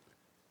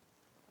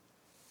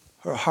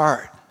 her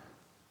heart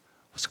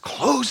was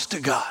close to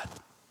God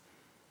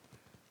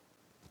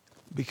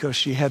because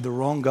she had the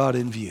wrong God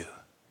in view.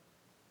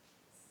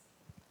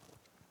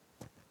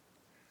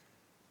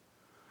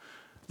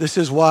 This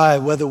is why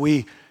whether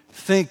we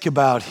think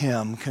about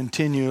him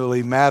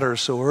continually matters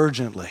so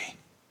urgently.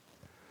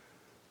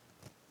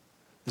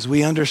 As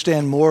we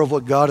understand more of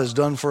what God has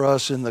done for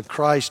us in the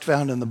Christ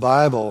found in the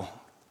Bible,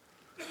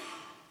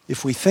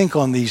 if we think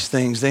on these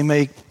things, they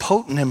make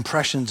potent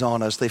impressions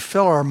on us. They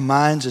fill our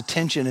mind's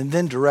attention and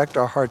then direct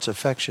our heart's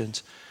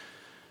affections.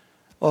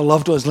 Well,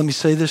 loved ones, let me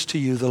say this to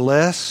you. The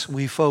less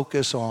we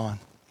focus on,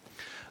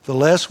 the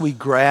less we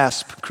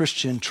grasp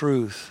Christian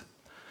truth,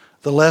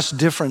 the less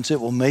difference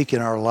it will make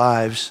in our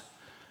lives.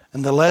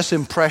 And the less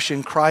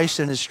impression Christ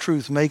and his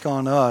truth make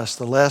on us,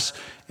 the less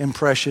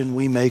impression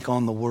we make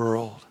on the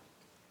world.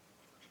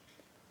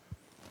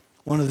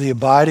 One of the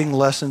abiding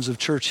lessons of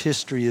church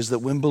history is that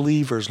when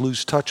believers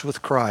lose touch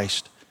with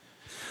Christ,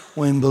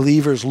 when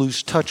believers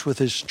lose touch with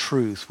his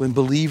truth, when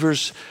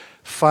believers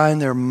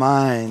find their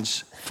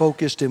minds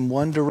focused in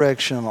one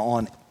direction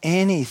on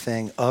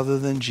anything other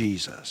than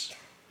Jesus,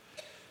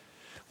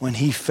 when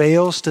he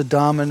fails to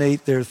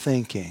dominate their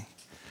thinking,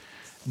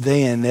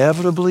 they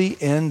inevitably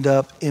end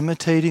up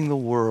imitating the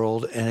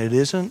world, and it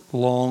isn't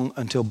long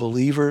until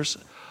believers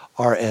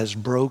are as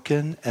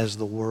broken as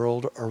the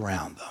world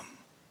around them.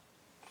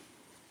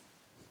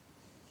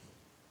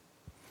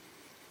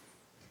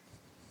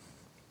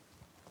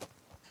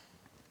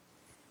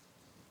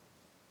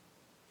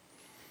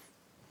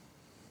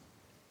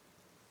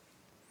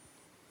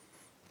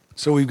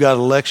 So we've got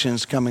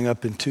elections coming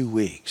up in 2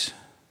 weeks.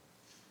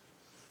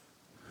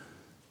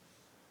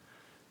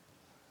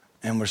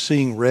 And we're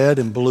seeing red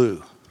and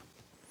blue.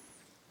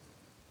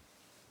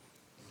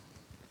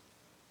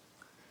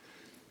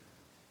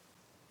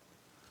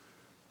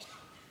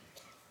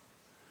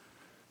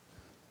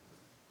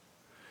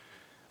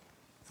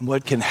 And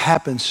what can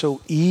happen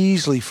so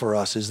easily for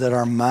us is that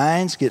our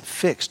minds get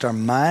fixed, our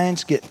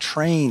minds get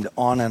trained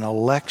on an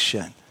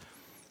election.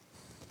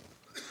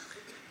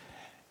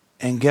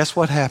 And guess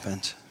what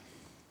happens?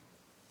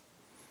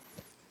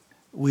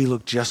 We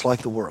look just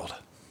like the world.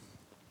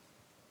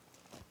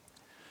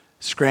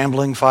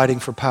 Scrambling, fighting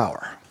for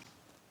power.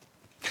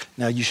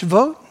 Now you should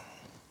vote.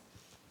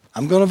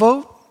 I'm going to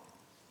vote.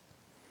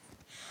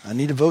 I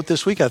need to vote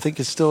this week. I think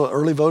it's still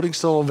early voting,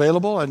 still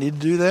available. I need to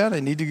do that. I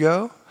need to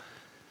go.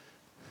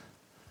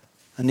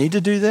 I need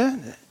to do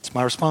that. It's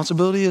my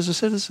responsibility as a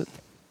citizen.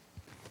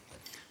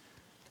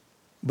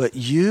 But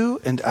you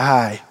and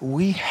I,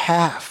 we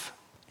have,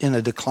 in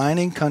a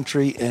declining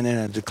country and in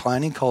a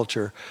declining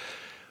culture,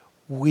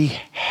 we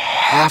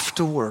have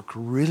to work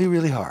really,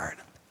 really hard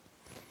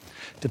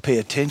to pay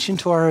attention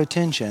to our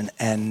attention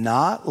and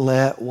not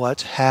let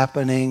what's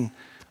happening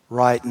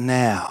right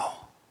now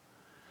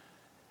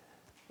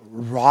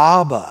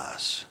rob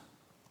us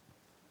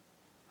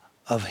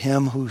of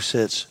him who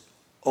sits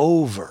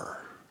over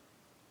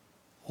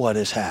what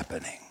is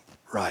happening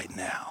right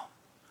now.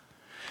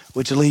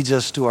 Which leads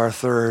us to our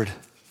third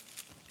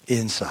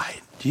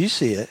insight. Do you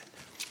see it?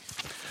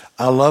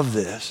 I love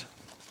this.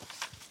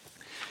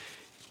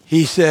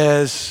 He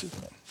says,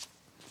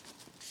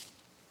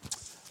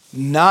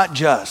 not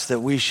just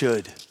that we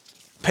should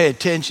pay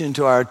attention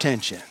to our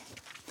attention,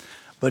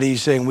 but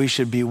he's saying we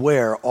should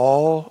beware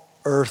all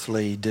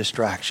earthly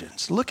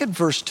distractions. Look at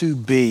verse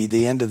 2b,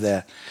 the end of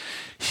that.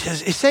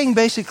 He's saying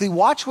basically,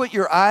 watch what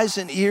your eyes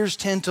and ears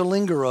tend to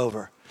linger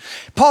over.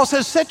 Paul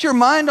says, set your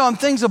mind on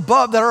things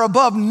above that are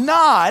above,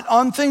 not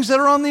on things that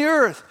are on the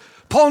earth.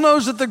 Paul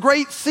knows that the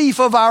great thief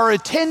of our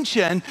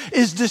attention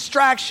is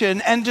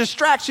distraction, and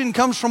distraction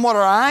comes from what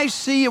our eyes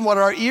see and what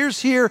our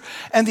ears hear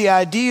and the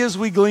ideas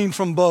we glean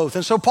from both.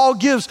 And so Paul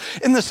gives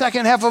in the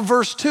second half of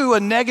verse 2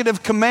 a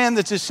negative command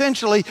that's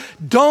essentially,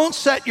 don't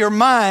set your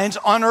minds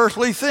on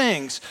earthly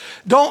things.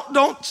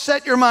 Don't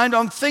set your mind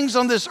on things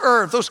on this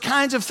earth, those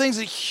kinds of things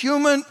that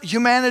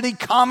humanity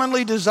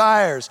commonly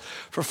desires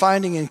for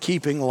finding and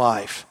keeping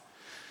life.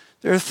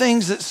 There are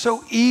things that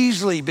so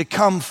easily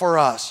become for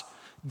us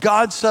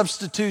God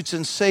substitutes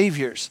and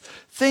saviors,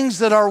 things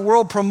that our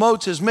world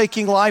promotes as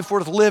making life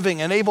worth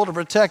living and able to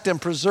protect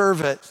and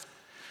preserve it.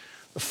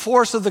 The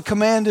force of the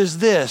command is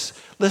this.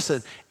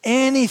 Listen,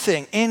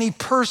 anything, any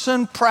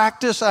person,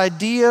 practice,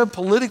 idea,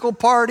 political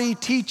party,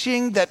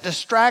 teaching that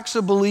distracts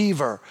a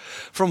believer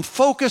from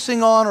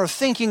focusing on or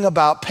thinking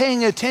about,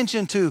 paying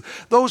attention to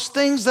those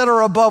things that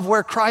are above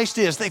where Christ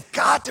is, they've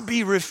got to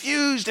be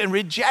refused and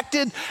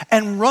rejected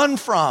and run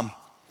from.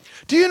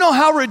 Do you know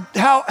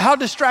how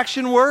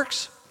distraction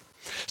works?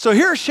 So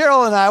here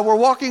Cheryl and I, we're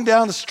walking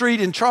down the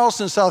street in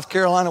Charleston, South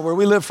Carolina, where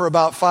we lived for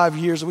about 5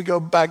 years. We go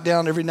back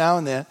down every now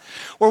and then.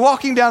 We're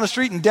walking down the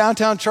street in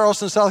downtown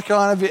Charleston, South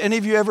Carolina. Have any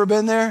of you ever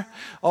been there?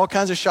 All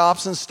kinds of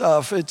shops and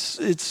stuff. It's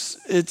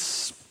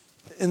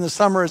in the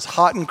summer, it's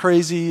hot and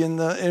crazy, and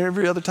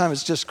every other time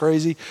it's just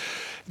crazy.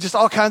 Just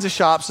all kinds of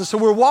shops. And so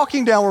we're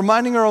walking down, we're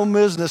minding our own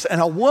business, and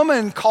a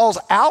woman calls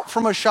out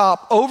from a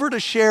shop over to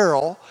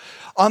Cheryl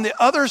on the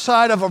other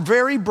side of a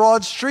very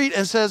broad street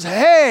and says,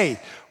 hey,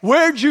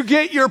 where'd you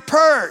get your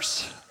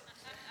purse?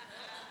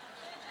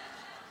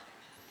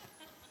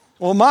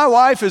 Well, my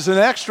wife is an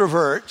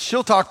extrovert.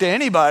 She'll talk to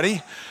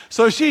anybody.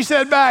 So she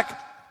said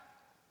back,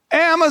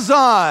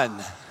 Amazon.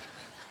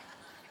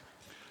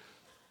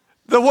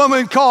 The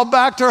woman called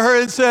back to her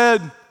and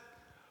said,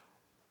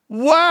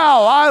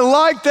 wow, I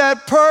like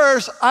that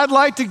purse. I'd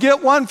like to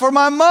get one for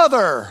my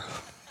mother.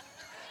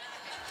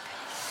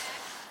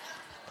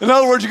 In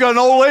other words, you got an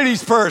old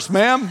lady's purse,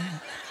 ma'am.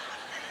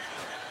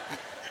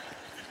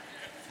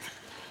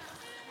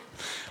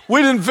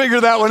 We didn't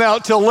figure that one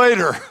out till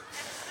later.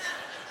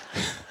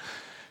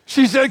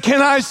 She said,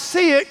 can I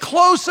see it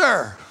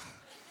closer?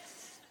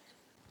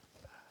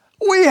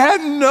 We had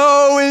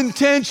no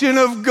intention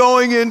of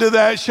going into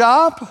that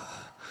shop.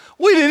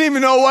 We didn't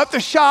even know what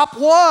the shop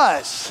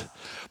was.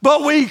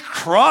 But we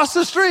crossed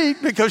the street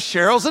because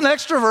Cheryl's an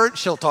extrovert.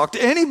 She'll talk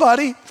to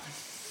anybody.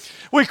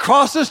 We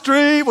cross the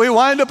street, we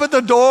wind up at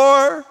the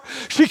door.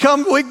 We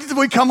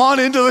come on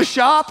into the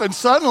shop, and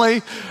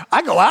suddenly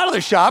I go out of the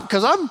shop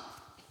because I'm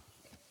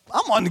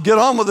wanting to get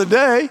on with the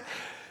day.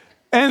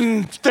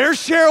 And there's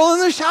Cheryl in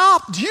the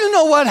shop. Do you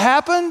know what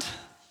happened?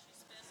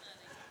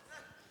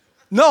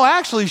 No,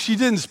 actually, she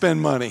didn't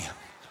spend money.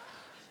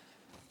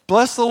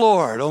 Bless the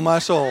Lord, oh my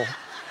soul.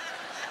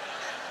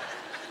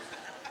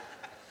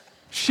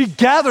 She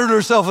gathered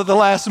herself at the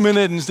last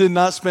minute and did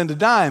not spend a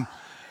dime.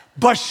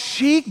 But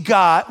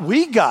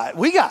we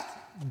got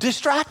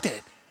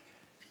distracted.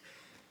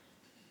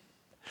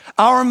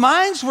 Our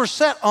minds were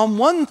set on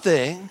one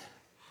thing.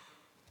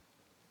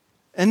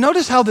 And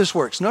notice how this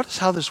works. Notice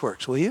how this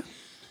works, will you?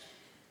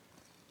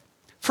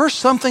 First,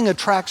 something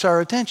attracts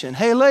our attention.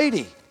 Hey,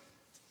 lady,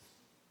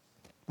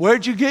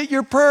 where'd you get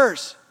your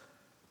purse?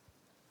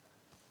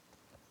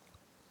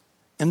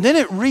 And then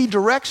it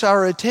redirects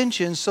our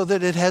attention so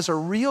that it has a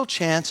real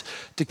chance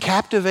to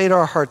captivate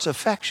our heart's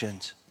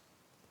affections.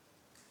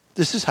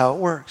 This is how it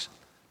works.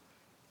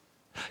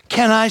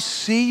 Can I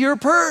see your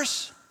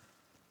purse?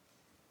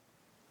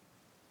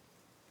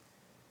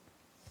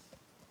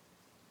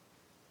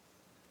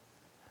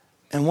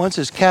 And once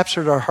it's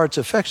captured our heart's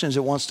affections,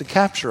 it wants to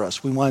capture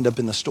us. We wind up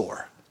in the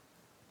store.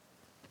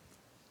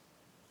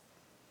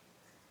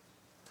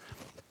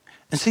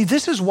 And see,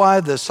 this is why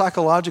the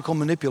psychological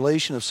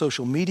manipulation of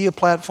social media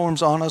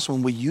platforms on us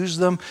when we use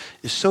them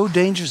is so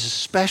dangerous,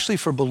 especially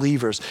for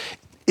believers.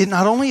 It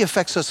not only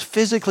affects us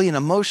physically and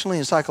emotionally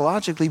and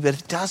psychologically, but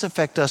it does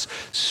affect us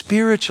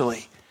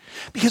spiritually.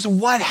 Because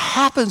what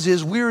happens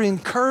is we're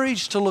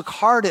encouraged to look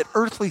hard at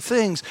earthly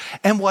things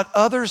and what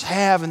others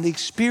have and the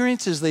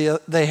experiences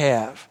they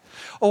have.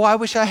 Oh, I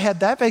wish I had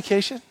that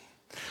vacation.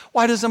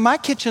 Why doesn't my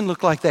kitchen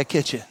look like that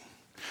kitchen?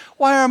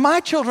 Why are my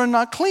children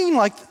not clean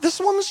like this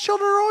woman's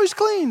children are always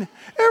clean?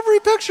 Every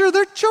picture,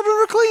 their children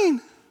are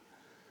clean.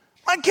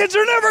 My kids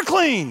are never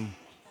clean.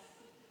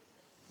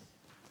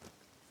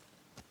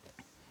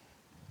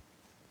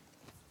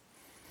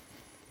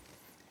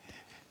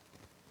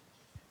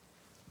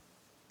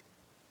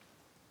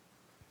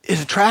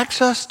 It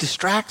attracts us,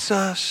 distracts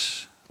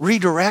us,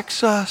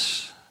 redirects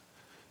us,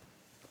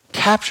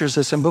 captures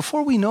us. And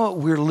before we know it,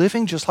 we're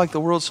living just like the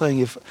world, saying,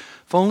 if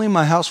only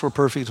my house were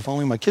perfect, if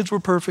only my kids were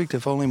perfect,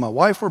 if only my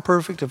wife were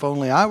perfect, if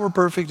only I were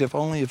perfect, if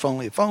only.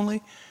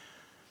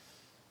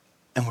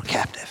 And we're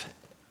captive.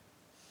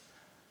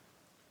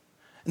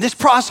 And this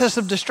process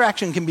of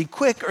distraction can be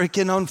quick or it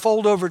can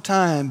unfold over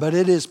time, but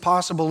it is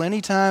possible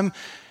anytime,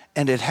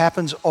 and it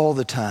happens all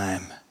the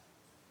time.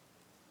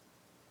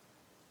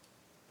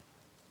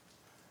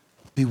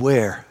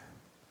 Beware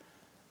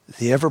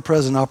the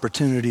ever-present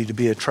opportunity to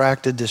be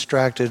attracted,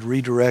 distracted,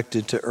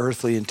 redirected to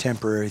earthly and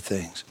temporary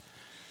things,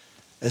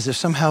 as if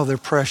somehow they're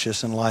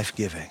precious and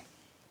life-giving.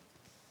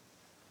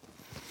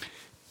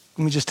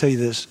 Let me just tell you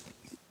this.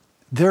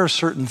 There are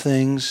certain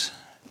things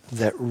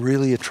that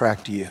really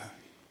attract you.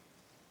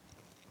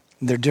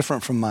 They're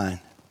different from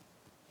mine.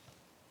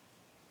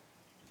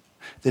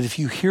 That if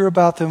you hear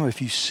about them,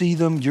 if you see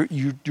them,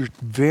 you're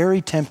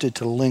very tempted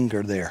to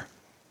linger there.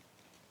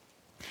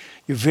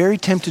 You're very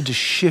tempted to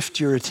shift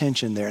your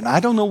attention there. And I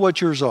don't know what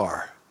yours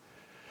are,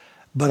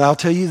 but I'll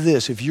tell you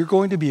this. If you're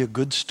going to be a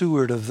good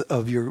steward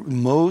of your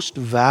most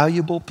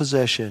valuable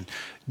possession,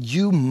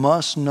 you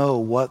must know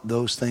what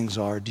those things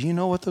are. Do you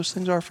know what those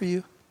things are for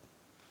you?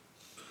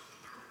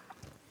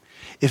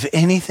 If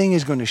anything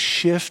is going to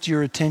shift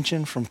your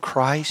attention from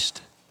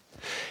Christ,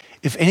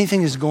 if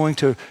anything is going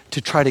to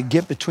try to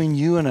get between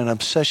you and an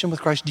obsession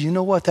with Christ, do you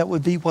know what that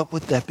would be? What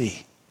would that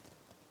be?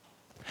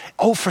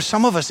 Oh, for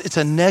some of us, it's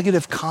a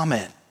negative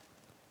comment.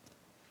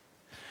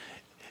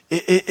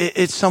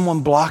 It's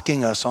someone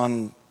blocking us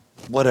on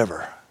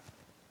whatever.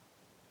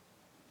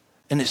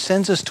 And it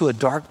sends us to a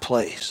dark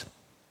place.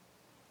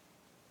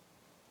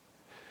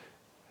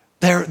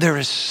 There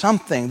is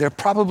something, there are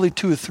probably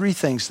 2 or 3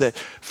 things that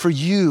for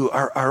you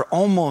are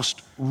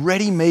almost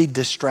ready-made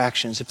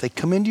distractions. If they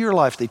come into your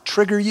life, they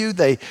trigger you,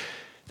 they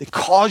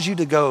cause you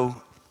to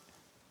go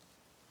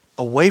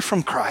away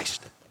from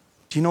Christ.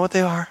 Do you know what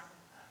they are?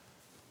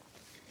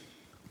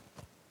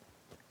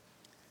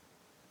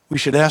 We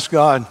should ask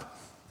God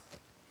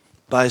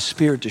by His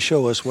Spirit to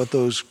show us what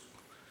those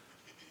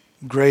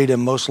great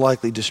and most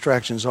likely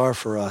distractions are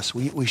for us.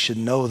 We should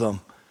know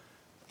them.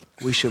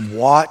 We should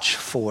watch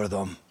for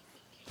them,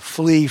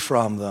 flee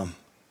from them,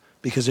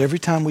 because every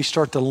time we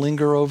start to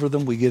linger over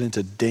them, we get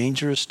into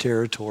dangerous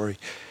territory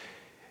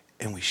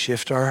and we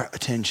shift our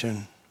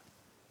attention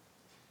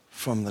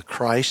from the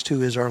Christ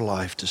who is our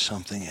life to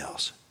something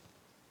else.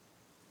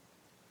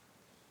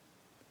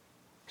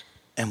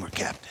 And we're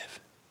captive.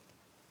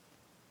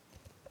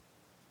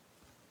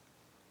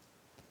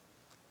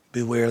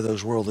 Beware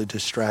those worldly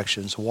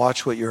distractions.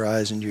 Watch what your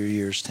eyes and your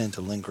ears tend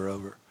to linger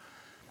over.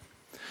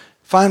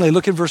 Finally,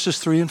 look at verses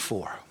 3 and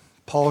 4.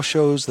 Paul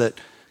shows that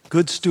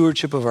good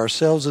stewardship of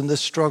ourselves in this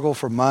struggle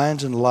for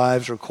minds and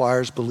lives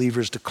requires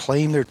believers to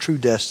claim their true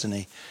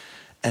destiny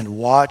and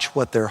watch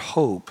what their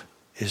hope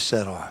is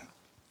set on.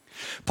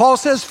 Paul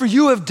says, for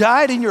you have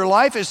died and your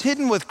life is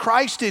hidden with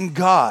Christ in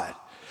God.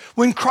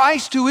 When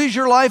Christ, who is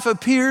your life,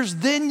 appears,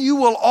 then you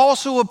will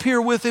also appear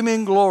with Him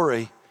in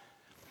glory.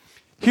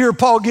 Here,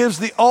 Paul gives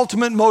the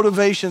ultimate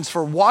motivations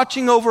for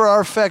watching over our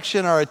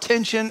affection, our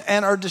attention,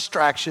 and our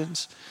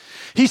distractions.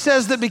 He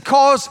says that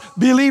because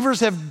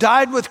believers have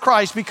died with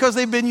Christ, because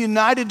they've been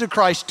united to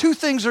Christ, 2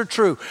 things are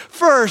true.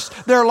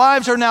 First, their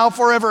lives are now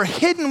forever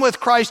hidden with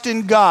Christ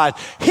in God,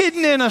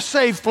 hidden in a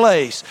safe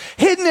place,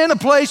 hidden in a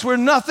place where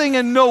nothing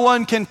and no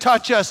one can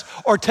touch us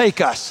or take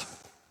us.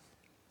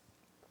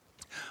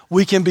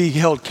 We can be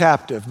held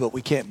captive, but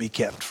we can't be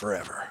kept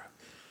forever.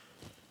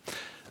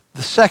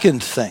 The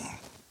second thing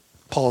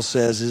Paul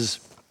says is,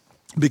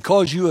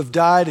 because you have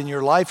died and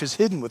your life is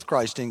hidden with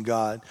Christ in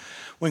God,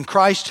 when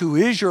Christ, who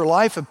is your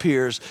life,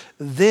 appears,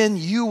 then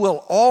you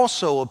will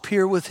also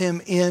appear with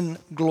Him in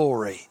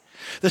glory.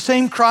 The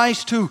same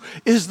Christ who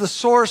is the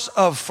source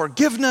of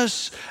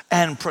forgiveness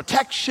and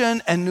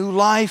protection and new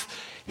life,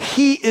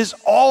 He is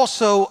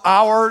also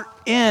our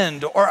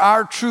end or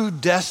our true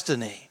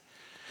destiny.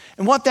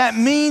 And what that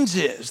means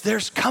is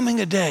there's coming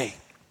a day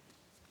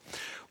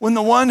when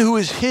the one who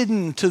is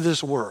hidden to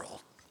this world,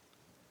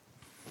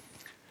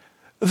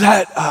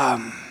 that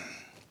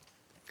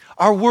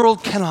our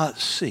world cannot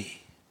see.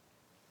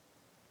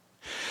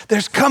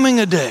 There's coming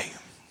a day.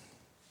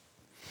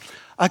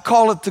 I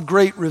call it the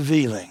great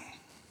revealing.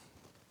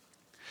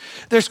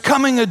 There's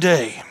coming a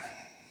day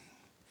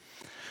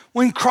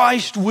when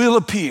Christ will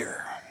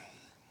appear.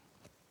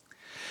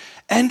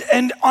 And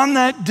on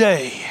that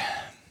day,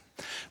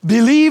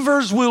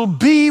 believers will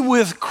be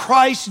with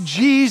Christ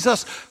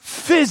Jesus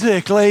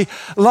physically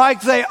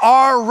like they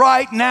are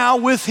right now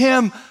with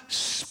him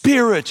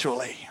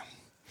spiritually.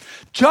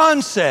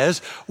 John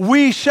says,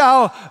 we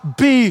shall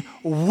be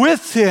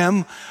with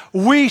him,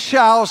 we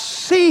shall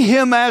see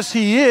him as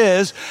he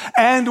is,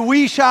 and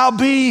we shall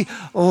be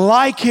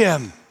like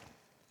him.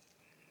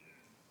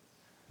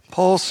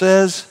 Paul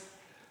says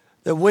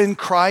that when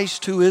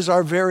Christ, who is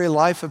our very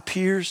life,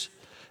 appears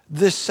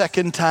this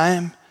second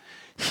time,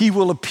 he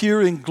will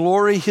appear in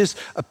glory. His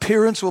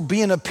appearance will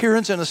be an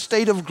appearance in a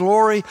state of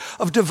glory,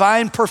 of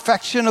divine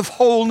perfection, of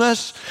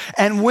wholeness.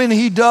 And when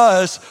he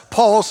does,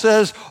 Paul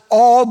says,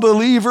 all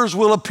believers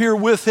will appear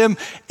with him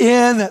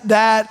in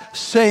that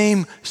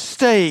same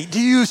state.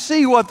 Do you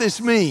see what this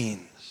means?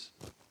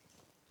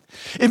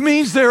 It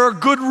means there are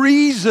good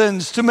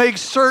reasons to make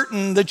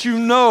certain that you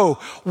know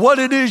what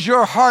it is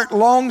your heart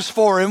longs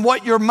for and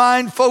what your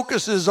mind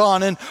focuses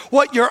on and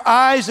what your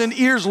eyes and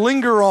ears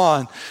linger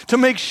on, to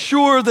make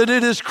sure that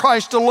it is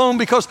Christ alone,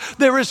 because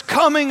there is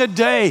coming a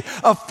day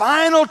of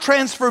final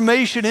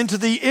transformation into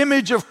the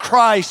image of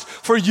Christ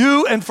for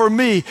you and for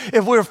me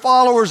if we're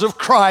followers of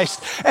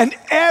Christ. And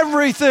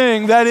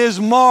everything that is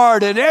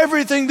marred and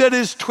everything that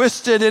is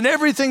twisted and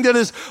everything that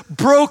is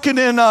broken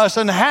in us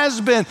and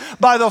has been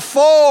by the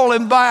fall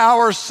and by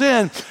our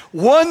sin,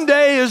 one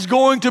day is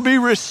going to be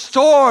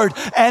restored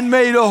and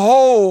made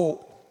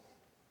whole.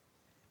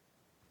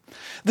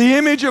 The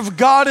image of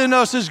God in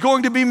us is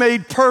going to be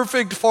made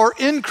perfect, for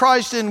in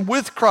Christ and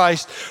with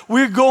Christ,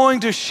 we're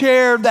going to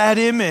share that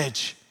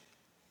image.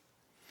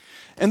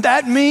 And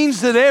that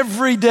means that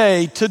every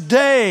day,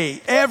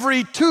 today,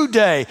 every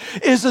today,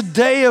 is a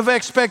day of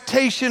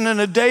expectation and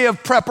a day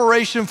of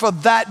preparation for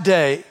that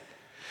day.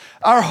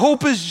 Our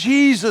hope is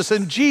Jesus,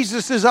 and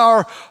Jesus is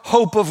our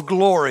hope of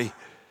glory.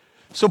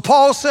 So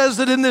Paul says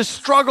that in this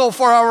struggle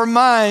for our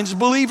minds,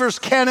 believers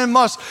can and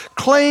must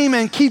claim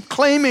and keep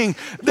claiming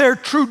their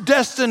true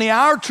destiny,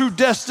 our true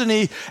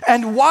destiny,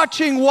 and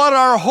watching what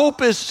our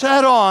hope is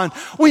set on.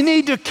 We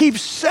need to keep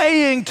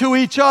saying to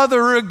each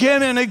other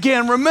again and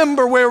again,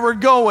 remember where we're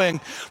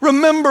going.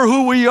 Remember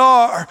who we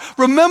are.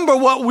 Remember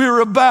what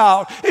we're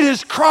about. It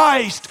is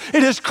Christ.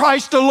 It is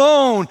Christ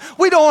alone.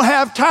 We don't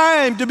have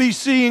time to be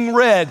seeing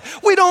red.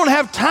 We don't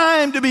have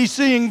time to be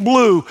seeing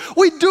blue.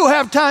 We do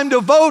have time to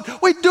vote.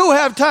 We do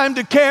have time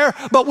to care,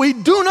 but we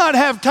do not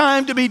have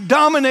time to be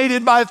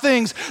dominated by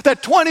things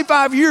that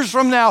 25 years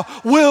from now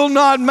will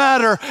not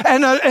matter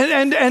and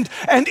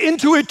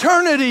into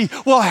eternity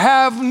will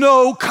have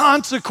no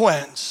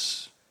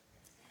consequence.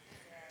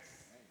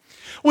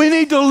 We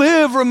need to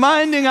live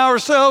reminding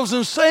ourselves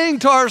and saying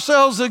to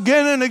ourselves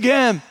again and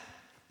again,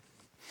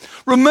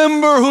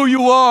 remember who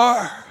you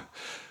are.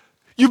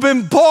 You've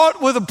been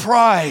bought with a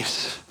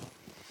price.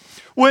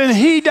 When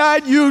he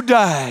died, you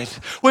died.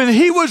 When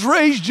he was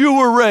raised, you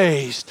were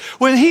raised.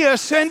 When he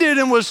ascended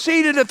and was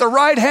seated at the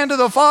right hand of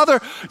the Father,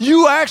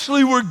 you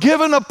actually were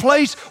given a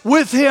place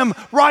with him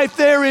right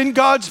there in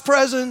God's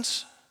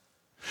presence.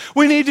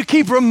 We need to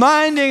keep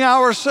reminding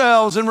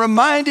ourselves and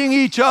reminding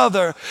each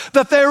other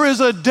that there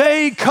is a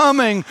day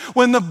coming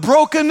when the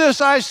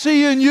brokenness I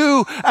see in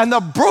you and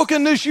the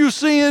brokenness you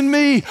see in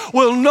me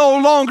will no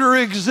longer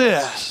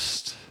exist.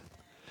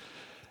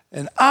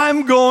 And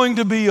I'm going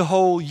to be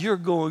whole, you're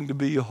going to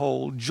be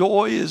whole.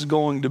 Joy is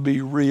going to be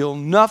real.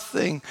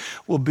 Nothing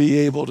will be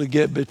able to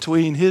get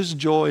between his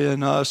joy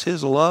and us,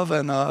 his love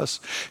and us,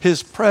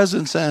 his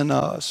presence and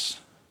us.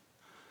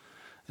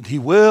 And he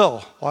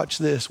will, watch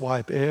this,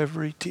 wipe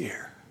every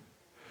tear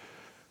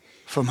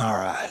from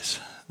our eyes.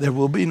 There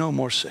will be no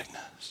more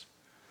sickness.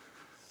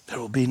 There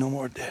will be no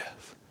more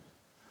death.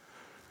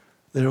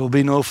 There will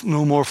be no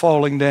more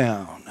falling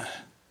down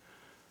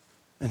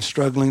and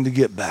struggling to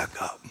get back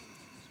up.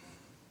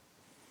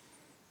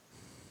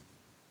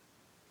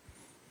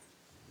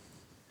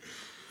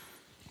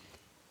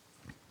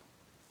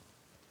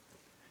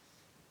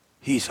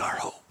 He's our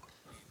hope.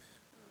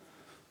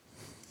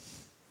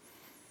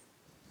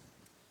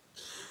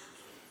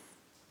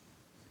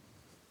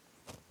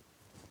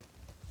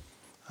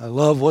 I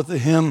love what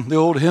the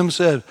old hymn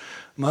said,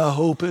 my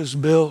hope is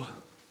built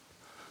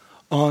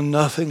on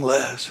nothing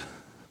less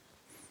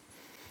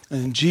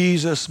than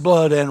Jesus'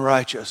 blood and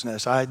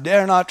righteousness. I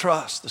dare not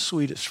trust the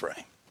sweetest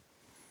frame,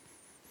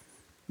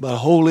 but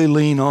wholly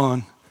lean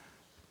on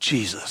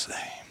Jesus'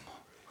 name.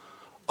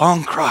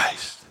 On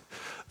Christ,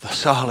 the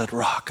solid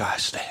rock I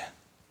stand.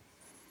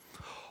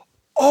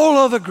 All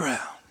other ground,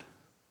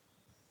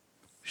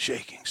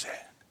 shaking sand.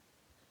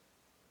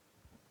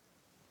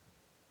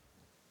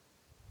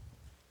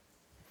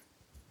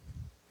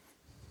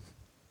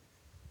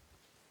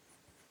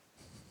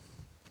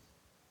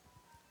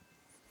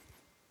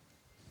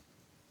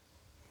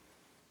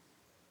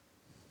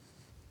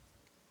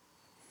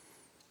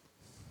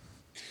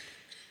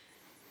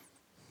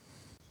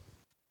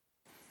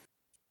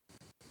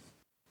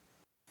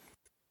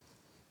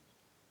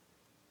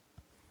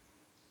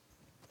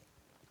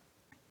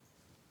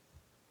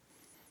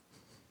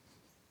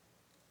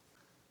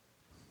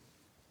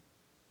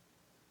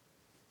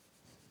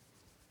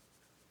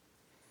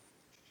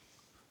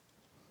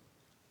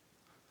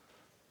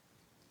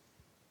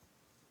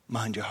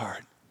 Mind your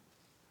heart.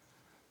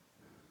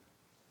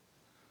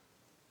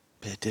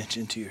 Pay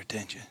attention to your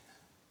attention.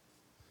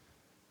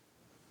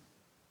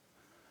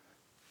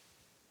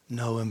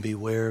 Know and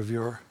beware of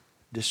your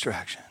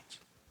distractions.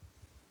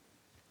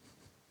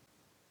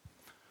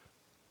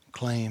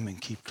 Claim and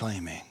keep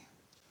claiming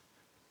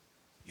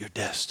your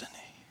destiny.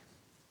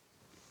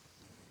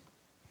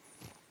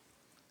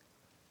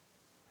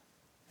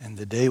 And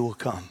the day will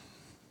come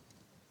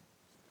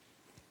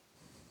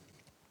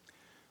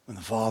when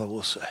the Father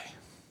will say,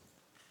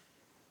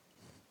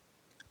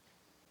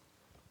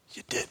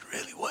 you did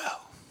really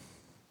well.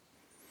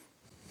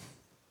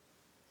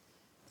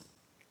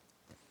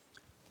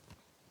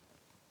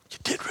 You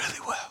did really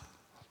well.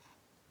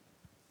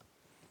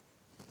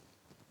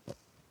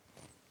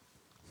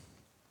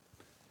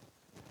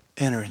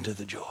 Enter into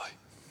the joy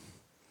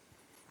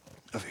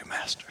of your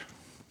master.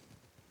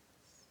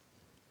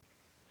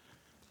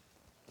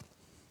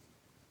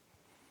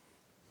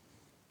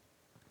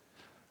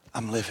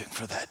 I'm living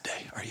for that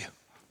day. Are you?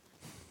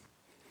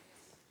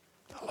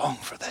 I long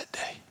for that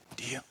day.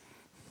 Do you?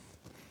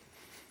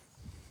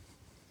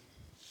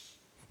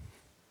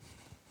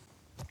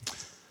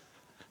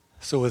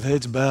 So with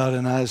heads bowed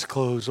and eyes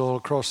closed all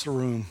across the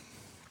room,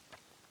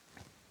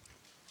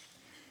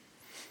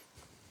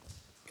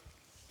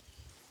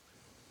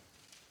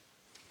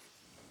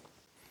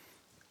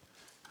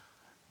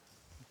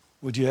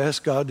 would you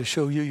ask God to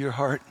show you your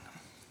heart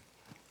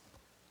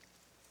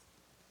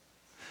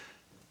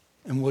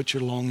and what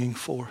you're longing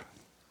for?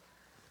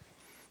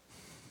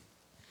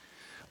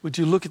 Would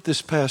you look at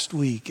this past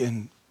week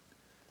and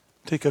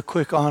take a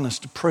quick,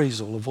 honest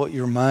appraisal of what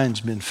your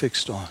mind's been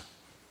fixed on?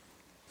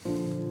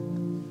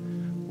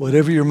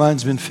 Whatever your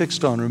mind's been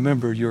fixed on,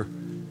 remember your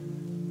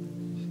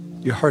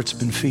heart's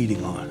been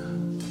feeding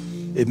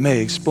on. It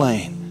may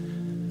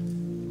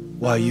explain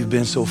why you've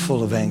been so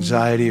full of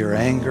anxiety or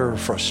anger or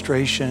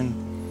frustration.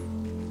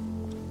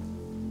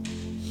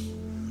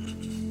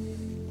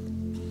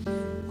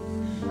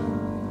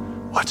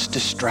 What's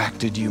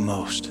distracted you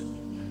most?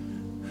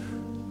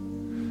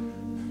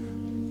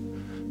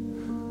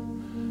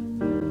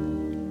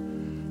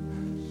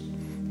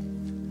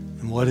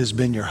 And what has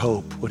been your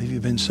hope? What have you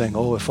been saying?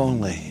 Oh, if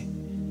only.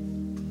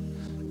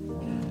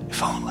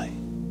 If only.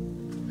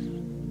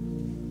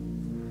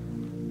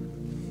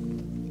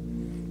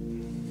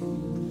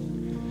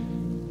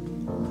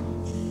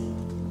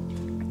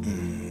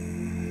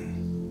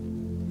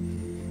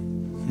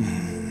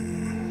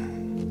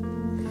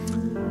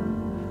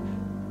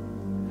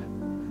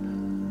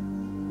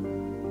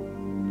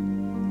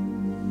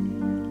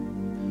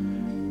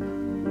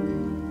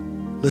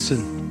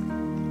 Listen.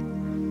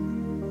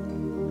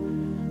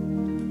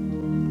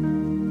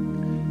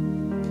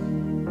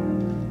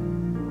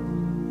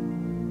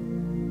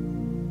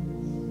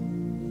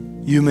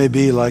 You may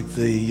be like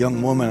the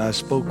young woman I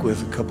spoke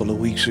with a couple of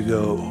weeks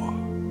ago.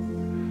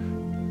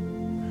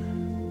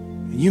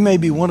 You may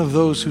be one of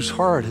those whose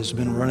heart has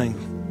been running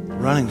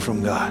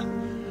from God,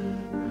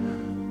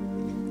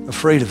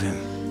 afraid of Him,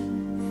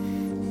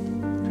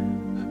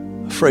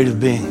 afraid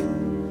of being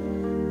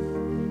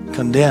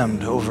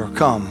condemned,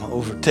 overcome,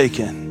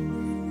 overtaken,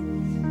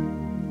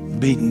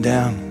 beaten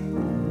down.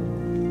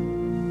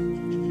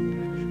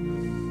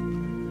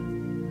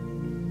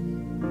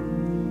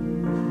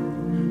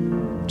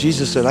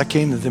 Jesus said, I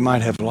came that they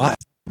might have life,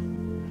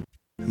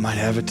 they might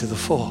have it to the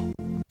full.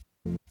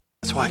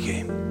 That's why I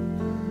came.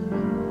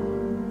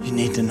 You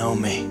need to know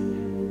me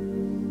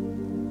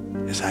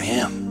as I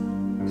am.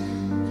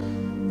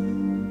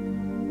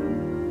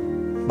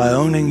 By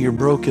owning your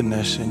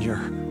brokenness and your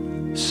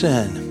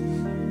sin,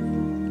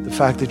 the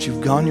fact that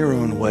you've gone your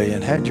own way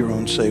and had your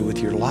own say with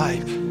your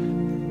life,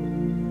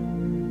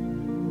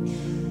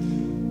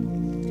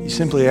 He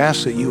simply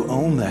asks that you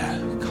own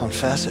that,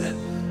 confess it,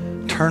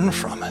 turn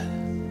from it.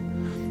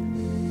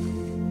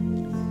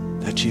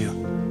 That you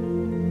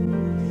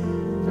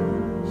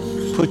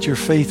put your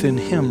faith in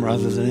Him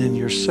rather than in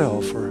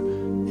yourself or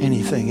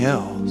anything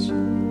else.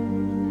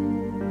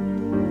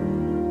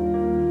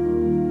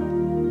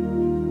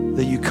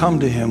 That you come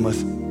to Him with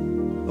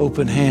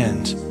open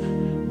hands,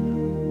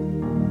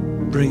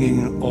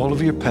 bringing all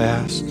of your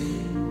past,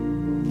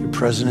 your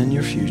present, and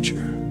your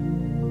future,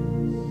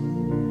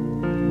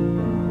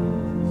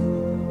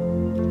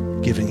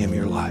 giving Him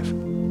your life.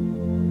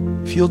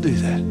 If you'll do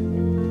that,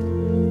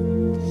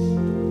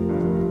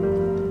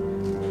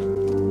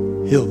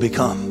 He'll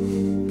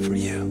become for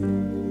you.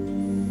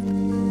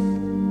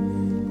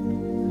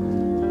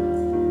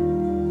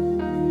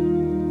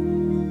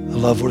 A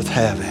love worth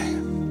having.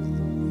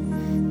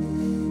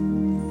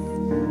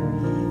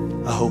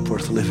 A hope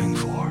worth living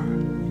for.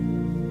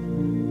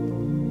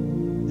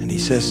 And He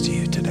says to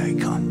you today,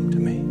 come to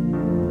me.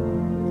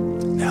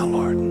 Now,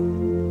 Lord,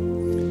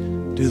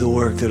 do the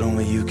work that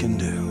only you can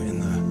do in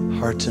the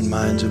hearts and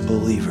minds of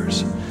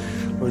believers.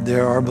 Lord,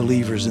 there are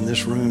believers in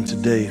this room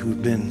today who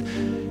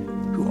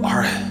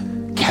are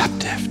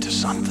captive to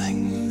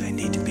something. They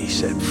need to be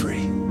set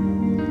free.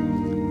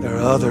 There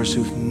are others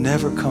who've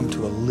never come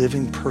to a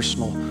living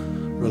personal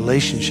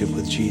relationship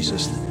with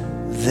Jesus.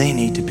 They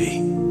need to be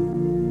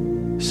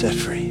set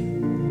free.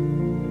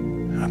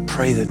 And I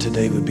pray that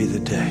today would be the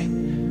day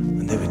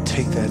when they would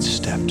take that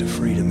step to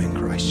freedom in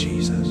Christ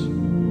Jesus.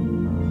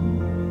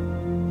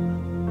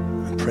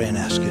 I pray and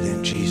ask it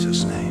in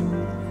Jesus' name.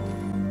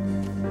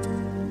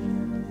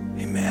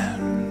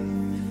 Amen.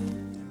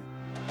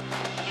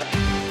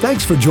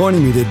 Thanks for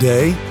joining me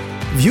today.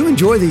 If you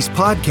enjoy these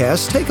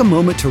podcasts, take a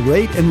moment to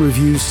rate and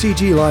review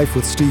CG Life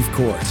with Steve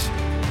Courts.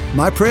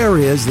 My prayer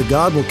is that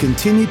God will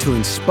continue to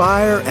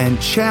inspire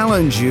and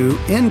challenge you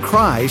in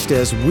Christ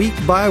as week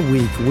by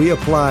week we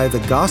apply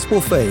the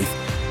gospel faith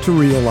to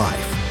real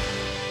life.